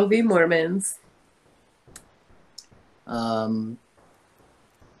 Others. Devo v. Mormons.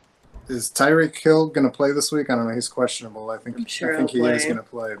 Is Tyreek Hill going to play this week? I don't know. He's questionable. I think he is going to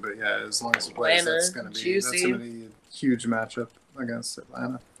play. But yeah, as long as he plays, that's going to be a huge matchup against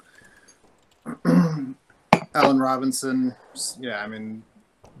Atlanta. Allen Robinson. Yeah, I mean,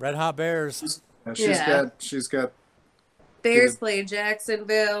 Red Hot Bears. Yeah, she's got. Bears play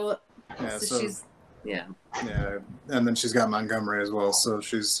Jacksonville. Yeah, so she's yeah, and then she's got Montgomery as well. So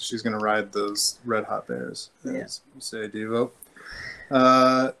she's going to ride those Red Hot Bears, as you say, Devo.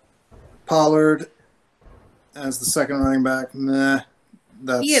 Pollard as the second running back, meh.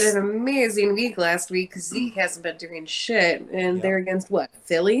 He had an amazing week last week because Zeke hasn't been doing shit, and they're against what,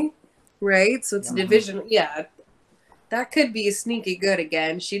 Philly, right? So it's a division. Yeah, that could be sneaky good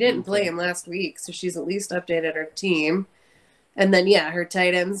again. She didn't play him last week, so she's at least updated her team. And then her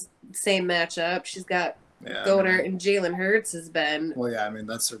tight ends, same matchup. She's got Goddard and Jalen Hurts has been. Well, yeah, I mean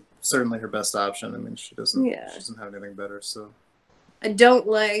that's certainly her best option. I mean she doesn't have anything better. So I don't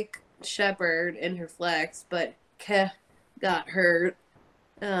like Shepard in her flex, but got hurt.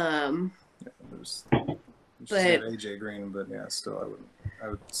 She's got AJ Green, but still, I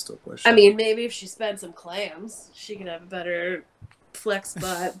would still play. I mean, maybe if she spent some clams, she could have a better flex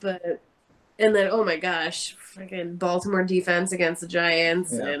spot. And then, oh my gosh, freaking Baltimore defense against the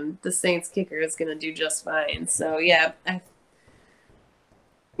Giants, and the Saints kicker is going to do just fine. So I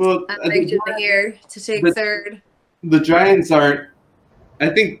picked it here to take third. The Giants aren't. I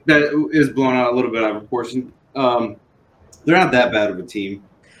think that is blown out a little bit out of proportion. They're not that bad of a team.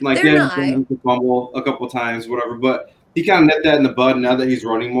 Like they had to fumble a couple times, whatever. But he kind of nipped that in the bud. Now that he's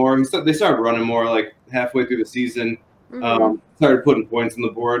running more, they started running more like halfway through the season. Started putting points on the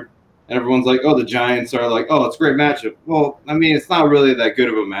board, and everyone's like, "Oh, the Giants are like, oh, it's a great matchup." Well, I mean, it's not really that good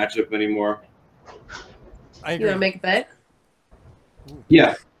of a matchup anymore. You want to make a bet?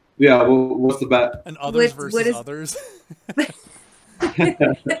 Yeah. Well, what's the bet? And others versus others.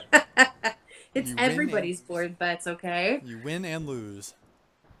 It's everybody's board bets, okay? You win and lose.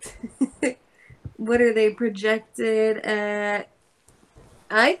 What are they projected at?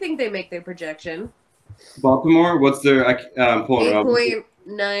 I think they make their projection. Baltimore? What's their? I'm pulling it up.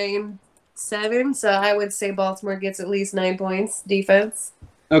 8.97. So I would say Baltimore gets at least 9 points defense.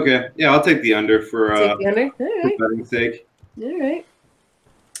 Okay. Yeah, I'll take the under for betting sake. All right.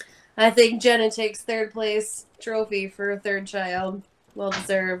 I think Jenna takes third place trophy for a third child. Well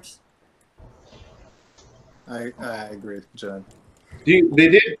deserved. I agree with Jen. They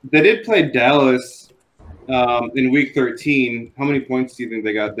did play Dallas in week 13. How many points do you think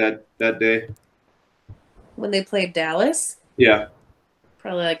they got that day? When they played Dallas? Yeah.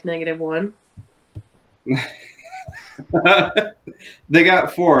 Probably like -1. They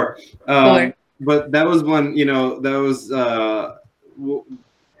got 4. But that was when, that was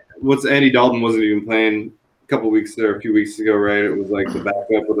what's Andy Dalton wasn't even playing a couple weeks or a few weeks ago, right? It was like the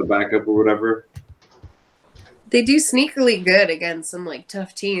backup or the backup or whatever. They do sneakily good against some like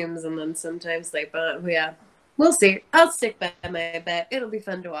tough teams, and then sometimes they bunt. Yeah, we'll see. I'll stick by my bet. It'll be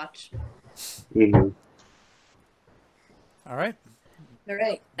fun to watch. Mm-hmm. All right.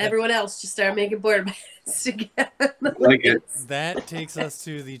 Everyone else just start making board bets together. Like it. That takes us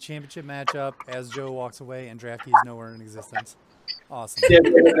to the championship matchup as Joe walks away and Draftkey is nowhere in existence. Awesome. Yeah,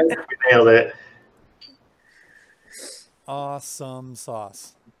 nailed it. Awesome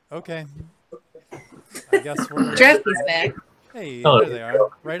sauce. Okay. I guess we're Draftkey's back. Hey, there they are.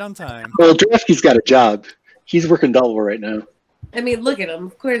 Right on time. Well, Draftkey's got a job. He's working double right now. I mean, look at him.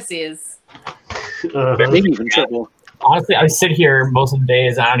 Of course he is. Maybe even triple. Honestly, I sit here most of the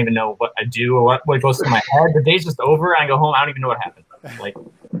days. I don't even know what I do or what goes through my head. The day's just over. I go home. I don't even know what happened. Like,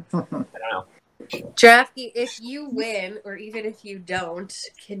 I don't know. Draftkey, if you win, or even if you don't,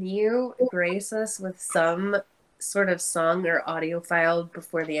 can you grace us with some sort of song or audio file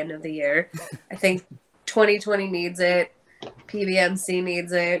before the end of the year? I think 2020 needs it. PBMC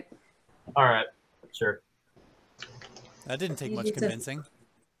needs it. All right. Sure. That didn't take much convincing.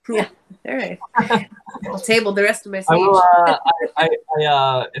 Yeah. All right. I'll table the rest of my speech.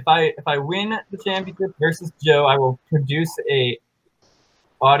 If I win the championship versus Joe, I will produce a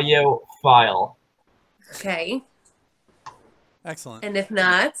audio file. Okay. Excellent. And if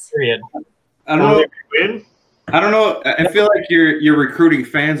not, period. I don't know. Win? I don't know. I feel like you're recruiting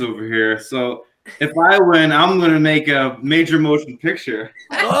fans over here. So if I win, I'm going to make a major motion picture.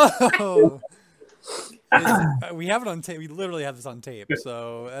 Oh. We have it on tape. We literally have this on tape,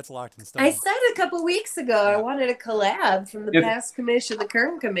 so that's locked in stone. I said a couple weeks ago I wanted a collab from the past commission, the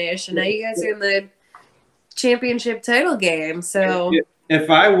current commission. Now you guys are in the championship title game, so if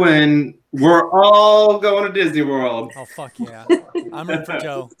I win, we're all going to Disney World. Oh fuck yeah! I'm in for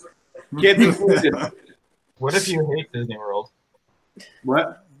Joe. Kids included. What if you hate Disney World?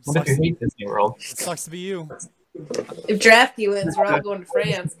 What? What if you hate Disney World? It sucks to be you. If Draftkey wins, we're all going to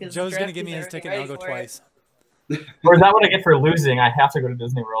France. Joe's going to give me his ticket and I'll go twice. Or is that what I get for losing? I have to go to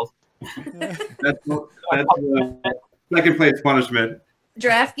Disney World. That's second place punishment.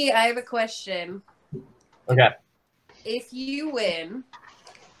 Draftkey, I have a question. Okay. If you win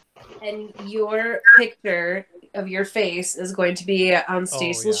and your picture of your face is going to be on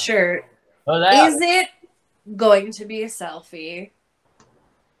Stacel's shirt, is it going to be a selfie?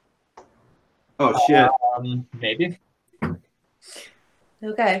 Oh shit. Maybe.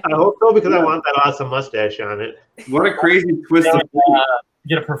 Okay. I hope so because I want that awesome mustache on it. What a crazy twist!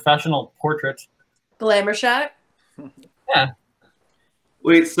 Get a professional portrait. Glamour shot. Yeah.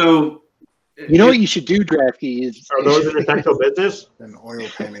 Wait, so you know what you should do, Drafty? Is are those an essential business? An oil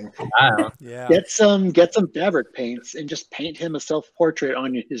painting. I don't know. Yeah. Get some fabric paints and just paint him a self-portrait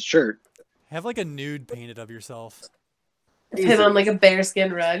on his shirt. Have like a nude painted of yourself. Him on like a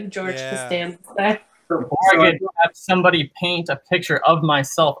bearskin rug, George Costanza. Or I could have somebody paint a picture of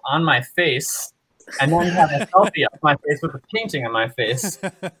myself on my face, and then have a selfie of my face with a painting on my face.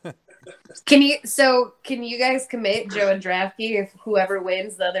 Can you guys commit, Joe and Drafty, if whoever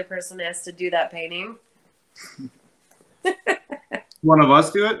wins, the other person has to do that painting? One of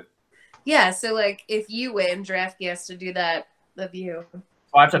us do it? Yeah, so like if you win, Drafty has to do that of you. So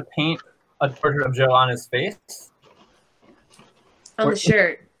I have to paint a portrait of Joe on his face? On the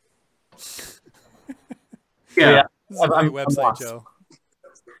shirt. Yeah. This is a great website, Joe.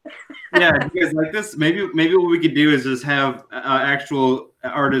 Yeah, do you guys like this? Maybe what we could do is just have actual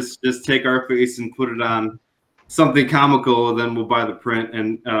artists just take our face and put it on something comical, then we'll buy the print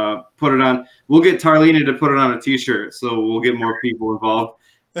and put it on. We'll get Tarlina to put it on a T-shirt, so we'll get more people involved,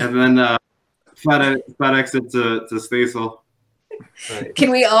 and then FedEx it to Stasel. Right.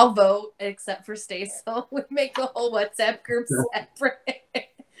 Can we all vote except for Stasel? We make a whole WhatsApp group separate.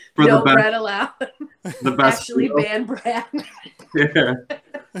 For no the best, Brad allowed. The best. Actually, ban Brad. Yeah.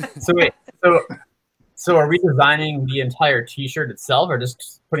 So wait, so are we designing the entire T-shirt itself, or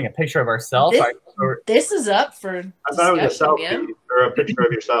just putting a picture of ourselves? This is up for I thought it was a discussion, selfie or a picture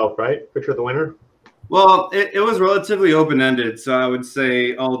of yourself, right? Picture of the winner. Well, it was relatively open-ended, so I would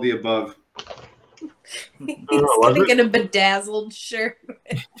say all of the above. He's gonna get a bedazzled shirt.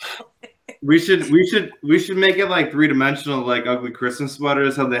 We should make it like 3-dimensional, like ugly Christmas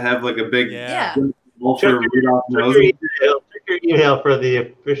sweaters. How they have like a big Yeah. for Rudolph nose. Check your email for the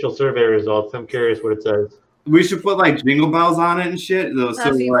official survey results. I'm curious what it says. We should put like jingle bells on it and shit. Those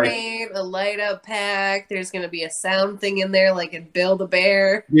Puffy paint, a light up pack. There's gonna be a sound thing in there, like in Build a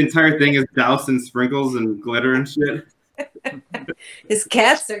Bear. The entire thing is doused in sprinkles and glitter and shit. His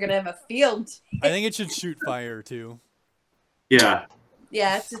cats are gonna have a field. I think it should shoot fire too. Yeah.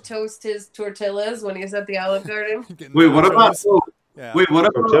 Yeah, to toast his tortillas when he's at the Olive Garden. Wait, what about? Yeah. Wait, what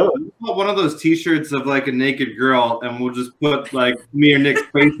about one of those T-shirts of like a naked girl, and we'll just put like me or Nick's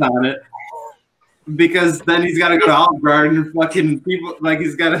face on it, because then he's got to go to Olive Garden and fucking people like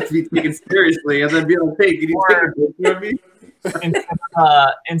he's got to be taken seriously, and then be like, "Hey, can you take a picture of me?"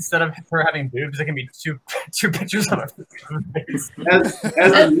 Instead of her having boobs, it can be two pictures of her face.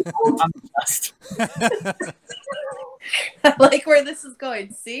 I like where this is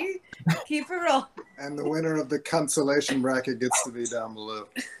going. See? Keep it rolling. And the winner of the consolation bracket gets to be down below.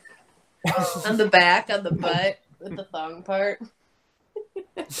 On the back, on the butt, with the thong part.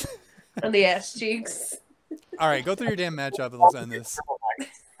 On the ass cheeks. All right, go through your damn matchup and let's end this.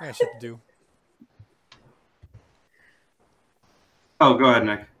 I got shit to do. Oh, go ahead,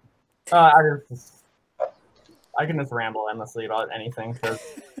 Nick. I can just ramble endlessly about anything.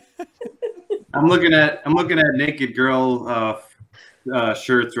 I'm looking at naked girl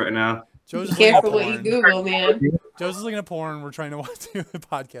shirts right now. Joe's Be careful what you Google, man. Joe's just looking at porn. We're trying to watch a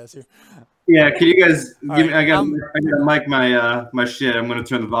podcast here. Yeah, can you guys give me? Right, I gotta mic my shit. I'm gonna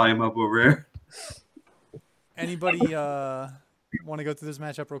turn the volume up over here. Anybody want to go through this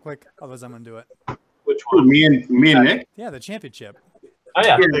matchup real quick? Otherwise, I'm gonna do it. Which one? Me and Nick. Yeah, the championship. Oh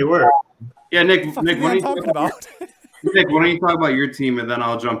yeah, they were. Yeah, Nick. What Nick, are what are you you talking about? Nick, why don't you talk about your team and then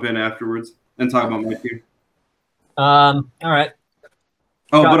I'll jump in afterwards and talk about my team. All right.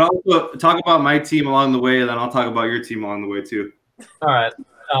 Oh, but also talk about my team along the way, and then I'll talk about your team along the way too. All right.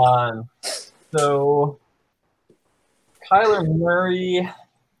 So Kyler Murray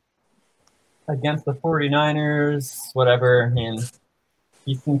against the 49ers, whatever. I mean,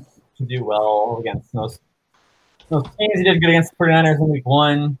 he seems to do well against most teams. He did good against the 49ers in week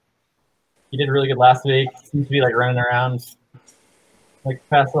 1. He did really good last week. Seems to be like running around like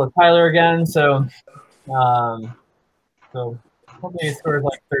fast little Kyler again. So hopefully he scores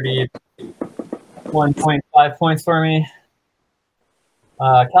like 31.5 points for me.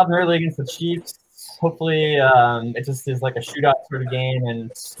 Calvin Ridley against the Chiefs. Hopefully it just is like a shootout sort of game,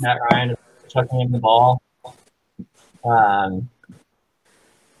 and Matt Ryan is chucking him the ball.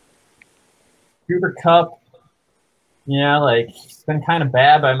 Cooper Kupp, like he's been kind of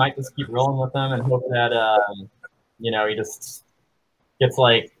bad, but I might just keep rolling with him and hope that he just gets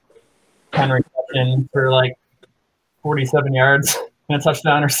like 10 receptions for like 47 yards and a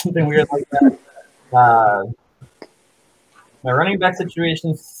touchdown or something weird like that. My running back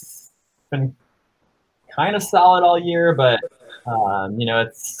situation's been kind of solid all year, but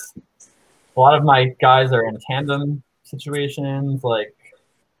it's a lot of my guys are in tandem situations, like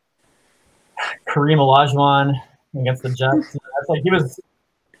Kareem Olajuwon against the Jets. It's like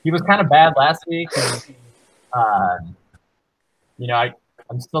he was kind of bad last week, and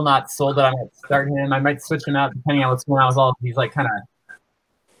I'm still not sold that I'm going to start him. I might switch him out depending on what's going on with all. He's like kind of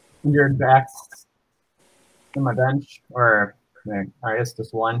injured backs in my bench, or I guess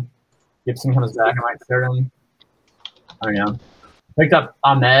just one. Gibson comes back, I might start him. I don't know. Picked up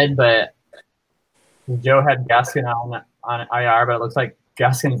Ahmed, but Joe had Gaskin on IR, but it looks like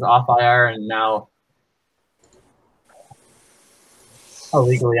Gaskin's off IR and now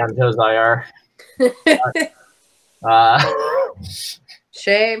illegally on Joe's IR.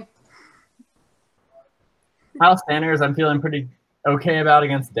 Shame. Miles Sanders, I'm feeling pretty okay about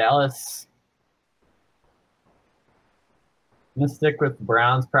against Dallas. I'm gonna stick with the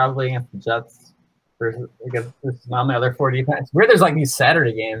Browns probably against the Jets versus on the other 4 defense. Weird, there's like these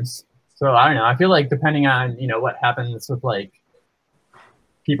Saturday games, so I don't know. I feel like depending on what happens with like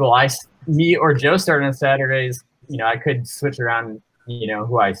people me or Joe starting on Saturdays, I could switch around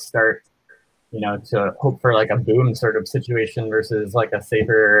who I start, to hope for like a boom sort of situation versus like a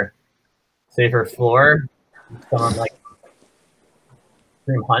safer floor. Someone like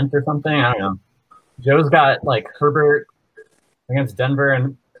Kareem Hunt or something. I don't know. Joe's got like Herbert against Denver,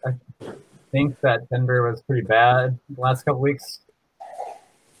 and I think that Denver was pretty bad the last couple weeks.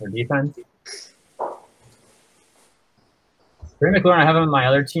 Their defense. Terry McLaurin, I have him on my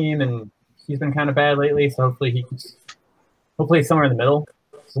other team, and he's been kind of bad lately. So hopefully he's somewhere in the middle.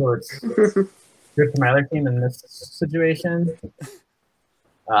 So it's good for my other team in this situation.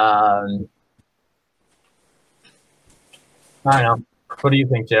 I don't know. What do you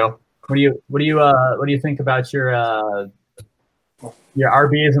think, Joe? What do you think about your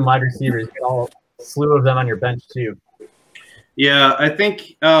RBs and wide receivers? You got all a slew of them on your bench too. Yeah, I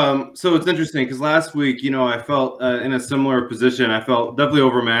think so. It's interesting because last week, I felt in a similar position. I felt definitely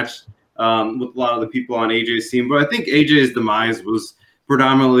overmatched with a lot of the people on AJ's team. But I think AJ's demise was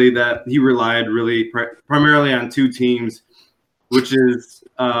predominantly that he relied really primarily on two teams, which is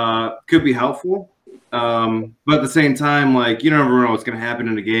could be helpful. But at the same time, like, you never know what's going to happen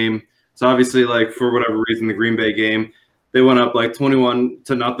in a game. So obviously, like, for whatever reason, the Green Bay game, they went up like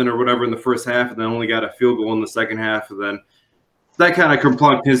 21-0 or whatever in the first half, and then only got a field goal in the second half. And then that kind of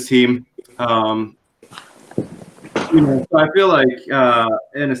complunked his team. So I feel like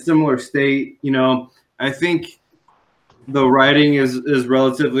in a similar state, I think the writing is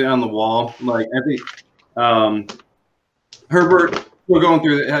relatively on the wall. Like, I think Herbert, we're going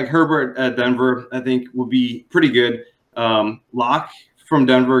through like Herbert at Denver, I think will be pretty good. Locke from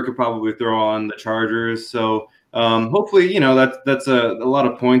Denver could probably throw on the Chargers. So hopefully, that's a lot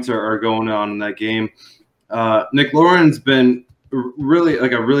of points are going on in that game. Nick Lauren's been really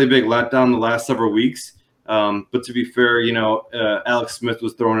like a really big letdown the last several weeks. But to be fair, Alex Smith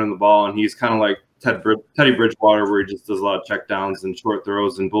was throwing in the ball, and he's kind of like Teddy Bridgewater, where he just does a lot of checkdowns and short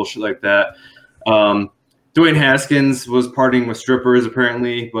throws and bullshit like that. Dwayne Haskins was partying with strippers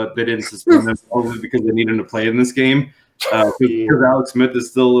apparently, but they didn't suspend him probably because they needed him to play in this game because Alex Smith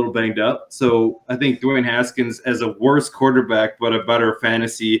is still a little banged up. So I think Dwayne Haskins as a worse quarterback but a better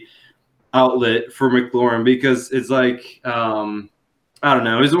fantasy outlet for McLaurin because it's like I don't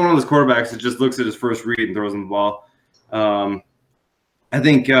know. He's one of those quarterbacks that just looks at his first read and throws him the ball. I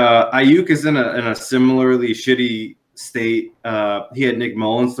think Ayuk is in a similarly shitty state. He had Nick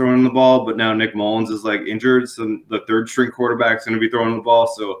Mullins throwing the ball, but now Nick Mullins is like injured, so the third string quarterback's going to be throwing the ball.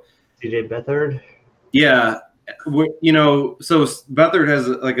 So CJ Beathard. Yeah, so Beathard has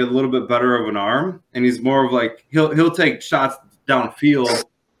like a little bit better of an arm, and he's more of like he'll take shots downfield.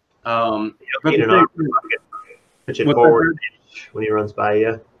 Pitch it forward when he runs by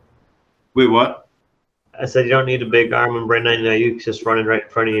you. Wait, what? I said you don't need a big arm when Brandon Ayuk's just running right in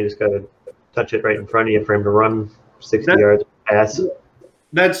front of you. You just got to touch it right in front of you for him to run 60 yards pass.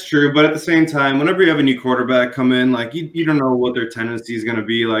 That's true, but at the same time, whenever you have a new quarterback come in, like you don't know what their tendency is going to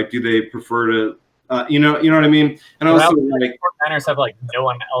be. Like, do they prefer to, you know what I mean? And also, like, Niners have like no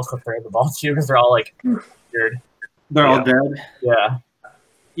one else to throw the ball to because they're all like weird. They're all dead. Yeah.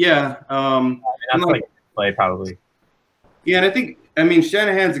 Yeah. That's like play probably. Yeah, and I mean,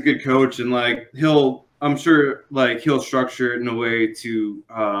 Shanahan's a good coach, and like I'm sure like he'll structure it in a way to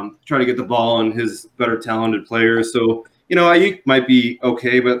try to get the ball on his better talented players. So, Ayuk might be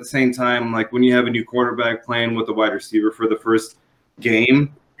okay, but at the same time, like when you have a new quarterback playing with a wide receiver for the first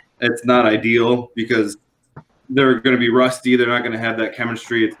game, it's not ideal because they're going to be rusty. They're not going to have that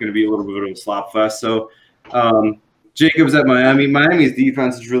chemistry. It's going to be a little bit of a slop fest. So Jacobs at Miami. Miami's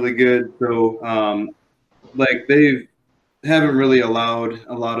defense is really good. So like they haven't really allowed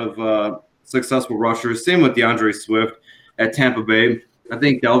a lot of successful rushers. Same with DeAndre Swift at Tampa Bay. I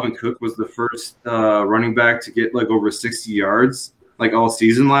think Dalvin Cook was the first running back to get like over 60 yards like all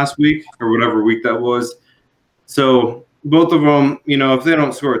season last week or whatever week that was. So both of them, you know, if they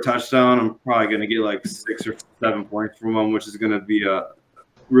don't score a touchdown, I'm probably going to get like 6 or 7 points from them, which is going to be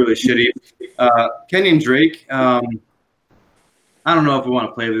really shitty. Kenyon Drake, I don't know if I want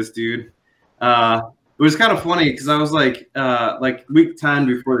to play this dude. It was kind of funny because I was like week 10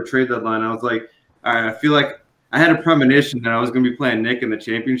 before the trade deadline, I was like, all right, I feel like I had a premonition that I was going to be playing Nick in the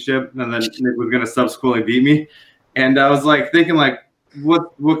championship, and then Nick was going to subsequently beat me. And I was like thinking like,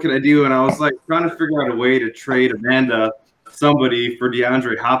 what could I do? And I was like trying to figure out a way to trade Amanda somebody for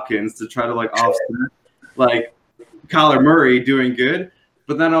DeAndre Hopkins to try to like offset like Kyler Murray doing good.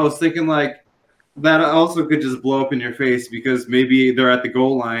 But then I was thinking like that also could just blow up in your face because maybe they're at the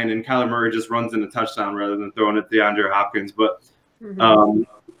goal line and Kyler Murray just runs in a touchdown rather than throwing it to DeAndre Hopkins. But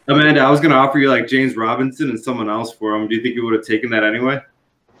Amanda, I was going to offer you like James Robinson and someone else for him. Do you think you would have taken that anyway?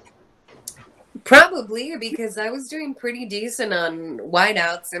 Probably, because I was doing pretty decent on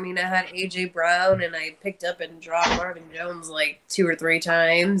wideouts. I mean, I had A.J. Brown, and I picked up and dropped Marvin Jones like 2 or 3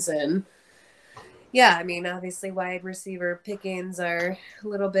 times. And, yeah, I mean, obviously wide receiver pickings are a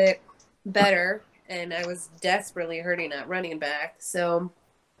little bit better, and I was desperately hurting at running back. So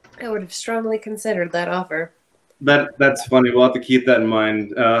I would have strongly considered that offer. That's funny. We'll have to keep that in mind,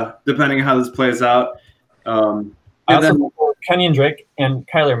 depending on how this plays out. Kenyon Drake and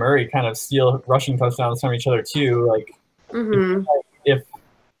Kyler Murray kind of steal rushing touchdowns from each other too. Like, if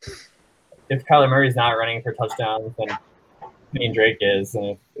Kyler Murray's not running for touchdowns, then Kenyon Drake is,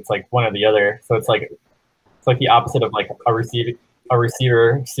 and it's like one or the other. So it's like the opposite of like a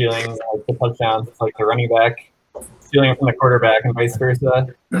receiver stealing like the touchdowns. It's like the running back stealing it from the quarterback, and vice versa.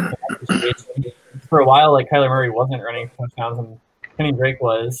 For a while, like Kyler Murray wasn't running for touchdowns, and Kenyon Drake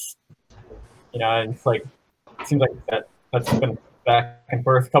was. You know, and it's like it seems like that's been back and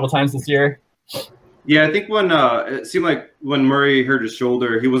forth a couple times this year. Yeah, I think when it seemed like when Murray hurt his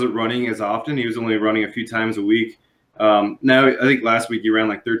shoulder, he wasn't running as often. He was only running a few times a week. Now, I think last week he ran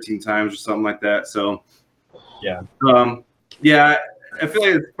like 13 times or something like that. So, yeah. I feel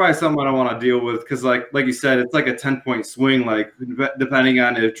like it's probably something I don't want to deal with because, like you said, it's like a 10-point swing, like depending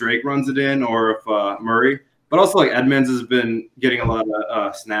on if Drake runs it in or if Murray. But also, like Edmonds has been getting a lot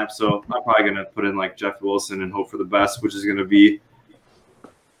of snaps, so I'm probably gonna put in like Jeff Wilson and hope for the best, which is gonna be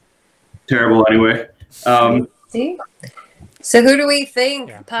terrible anyway. See, so who do we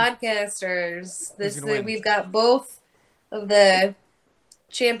think, podcasters? We've got both of the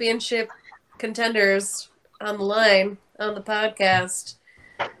championship contenders on the line on the podcast.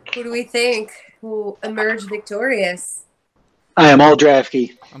 Who do we think will emerge victorious? I am all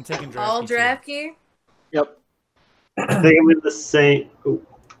Draftkey. I'm taking Draftkey. All Draftkey? Yep. I think I'm in the same.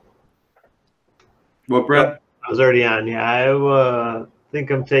 What, Brett? I was already on. Yeah, I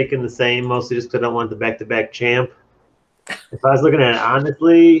think I'm taking the same, mostly just because I don't want the back-to-back champ. If I was looking at it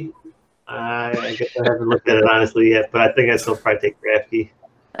honestly, I guess I haven't looked at it honestly yet, but I think I'd still probably take Draftkey.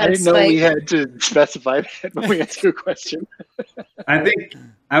 I didn't know we had to specify that when we answer a question. I think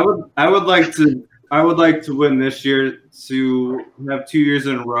I would like to win this year to have 2 years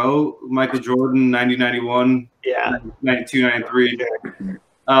in a row. Michael Jordan, 90-91, 92-93,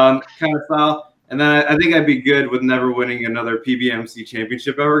 kind of style. And then I think I'd be good with never winning another PBMC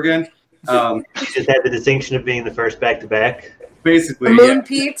championship ever again. You just had the distinction of being the first back-to-back. Basically,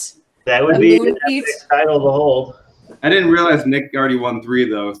 Pete. That would be the title to hold. I didn't realize Nick already won 3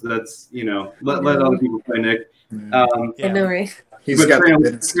 though, so that's let other people play Nick. I know, right? He's got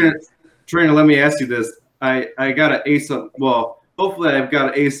Trina, let me ask you this. I got an ace up. Well, hopefully I've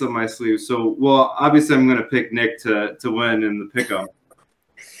got an ace up my sleeve. So, obviously I'm going to pick Nick to win in the pick'em.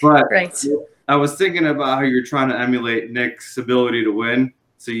 But I was thinking about how you're trying to emulate Nick's ability to win.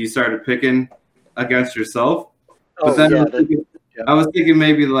 So you started picking against yourself. But then I was thinking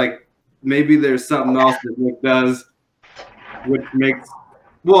maybe there's something else that Nick does, which makes.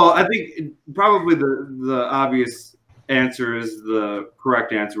 Well, I think probably the obvious answer is the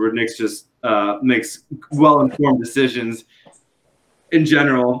correct answer, where Nick just makes well-informed decisions in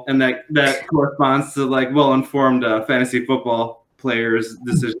general, and that corresponds to like well-informed fantasy football players'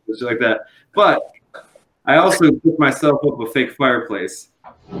 decisions like that. But I also put myself up a fake fireplace.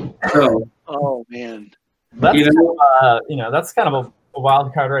 So, oh man, that's that's kind of a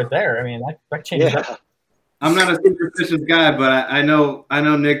wild card right there. I mean, that changes. Yeah. I'm not a superstitious guy, but I know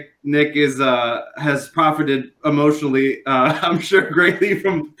Nick is has profited emotionally, I'm sure, greatly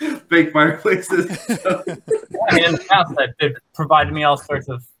from fake fireplaces. I mean, in the past, they've provided me all sorts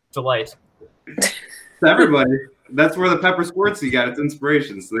of delight. To everybody. That's where the pepper squirts you got its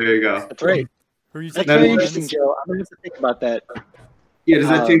inspiration. So there you go. That's right. Who are you That's taking? very interesting, Joe. I'm gonna have to think about that. Yeah, does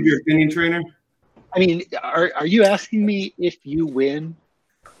that change your opinion, trainer? I mean, are you asking me if you win,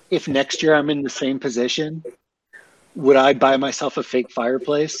 if next year I'm in the same position, would I buy myself a fake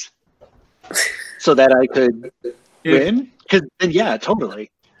fireplace so that I could win? Because then, yeah,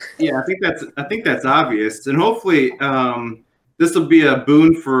 totally. Yeah, I think that's obvious, and hopefully this will be a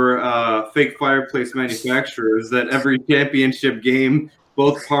boon for fake fireplace manufacturers that every championship game,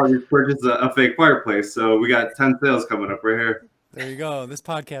 both parties purchase a fake fireplace. So we got 10 sales coming up right here. There you go. This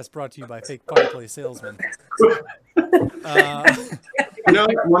podcast brought to you by fake fireplace salesman. You know,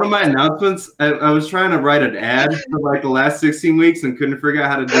 one of my announcements, I was trying to write an ad for like the last 16 weeks and couldn't figure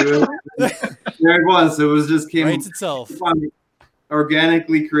out how to do it. There it was. It was just came Writes itself.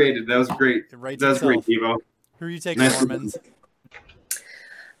 Organically created. That was great. It writes that was itself. great, Evo. Who are you taking, Mormons?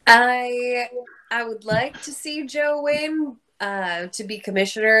 I would like to see Joe win to be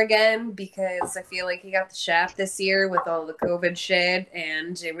commissioner again, because I feel like he got the shaft this year with all the COVID shit,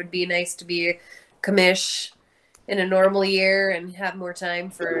 and it would be nice to be commish in a normal year and have more time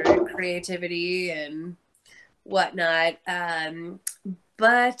for creativity and whatnot.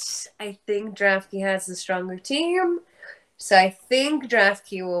 But I think Draftkey has a stronger team, so I think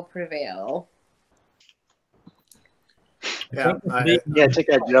Draftkey will prevail. Yeah, take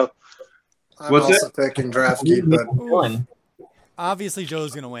that, Joe. I'm also picking Draftkey, but obviously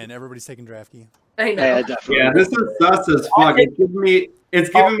Joe's gonna win. Everybody's taking Draftkey. I know. Yeah, definitely. Yeah, this is sus as fuck. It's giving me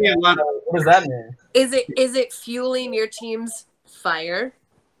a lot. What does that mean? Is it fueling your team's fire?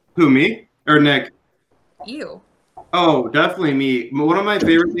 Who, me or Nick? You. Oh, definitely me. One of my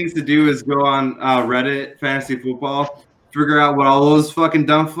favorite things to do is go on Reddit, fantasy football, figure out what all those fucking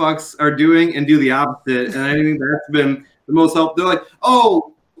dumb fucks are doing, and do the opposite. And I think that's been the most helpful. They're like,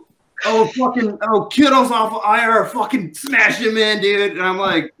 kiddos off of IR, fucking smash him in, dude. And I'm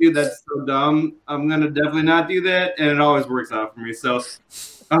like, dude, that's so dumb. I'm gonna definitely not do that, and it always works out for me. So,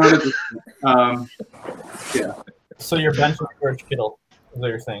 100%. Yeah. So you're benching George Kittle, is what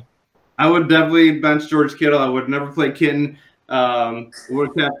you're saying? I would definitely bench George Kittle. I would never play Kitten. I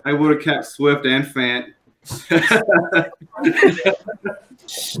would have kept Swift and Fant.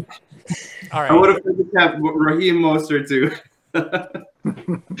 All right. I would have kept Raheem Mostert too.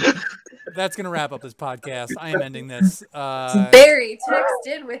 That's going to wrap up this podcast. I am ending this. Barry, text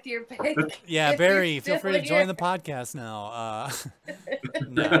in with your pick. Yeah, Barry, feel free to join the podcast now.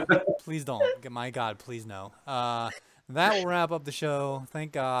 No, please don't. My God, please no. That will wrap up the show.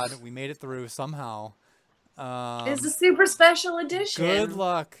 Thank God we made it through somehow. It's a super special edition. Good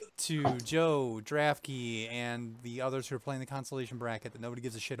luck to Joe, Draftkey, and the others who are playing the consolation bracket that nobody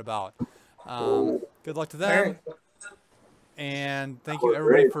gives a shit about. Good luck to them. And thank you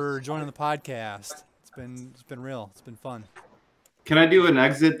everybody for joining the podcast. It's been real. It's been fun. Can I do an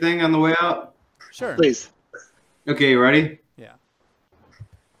exit thing on the way out? Sure. Please. Okay, you ready? Yeah.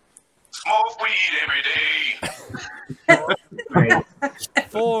 Smoke weed every day.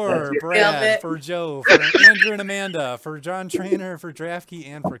 For Brad, for Joe, for Andrew and Amanda, for John Trainer, for Draftkey,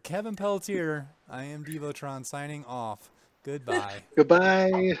 and for Kevin Pelletier, I am Devotron signing off. Goodbye.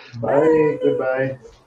 Goodbye. Bye. Goodbye.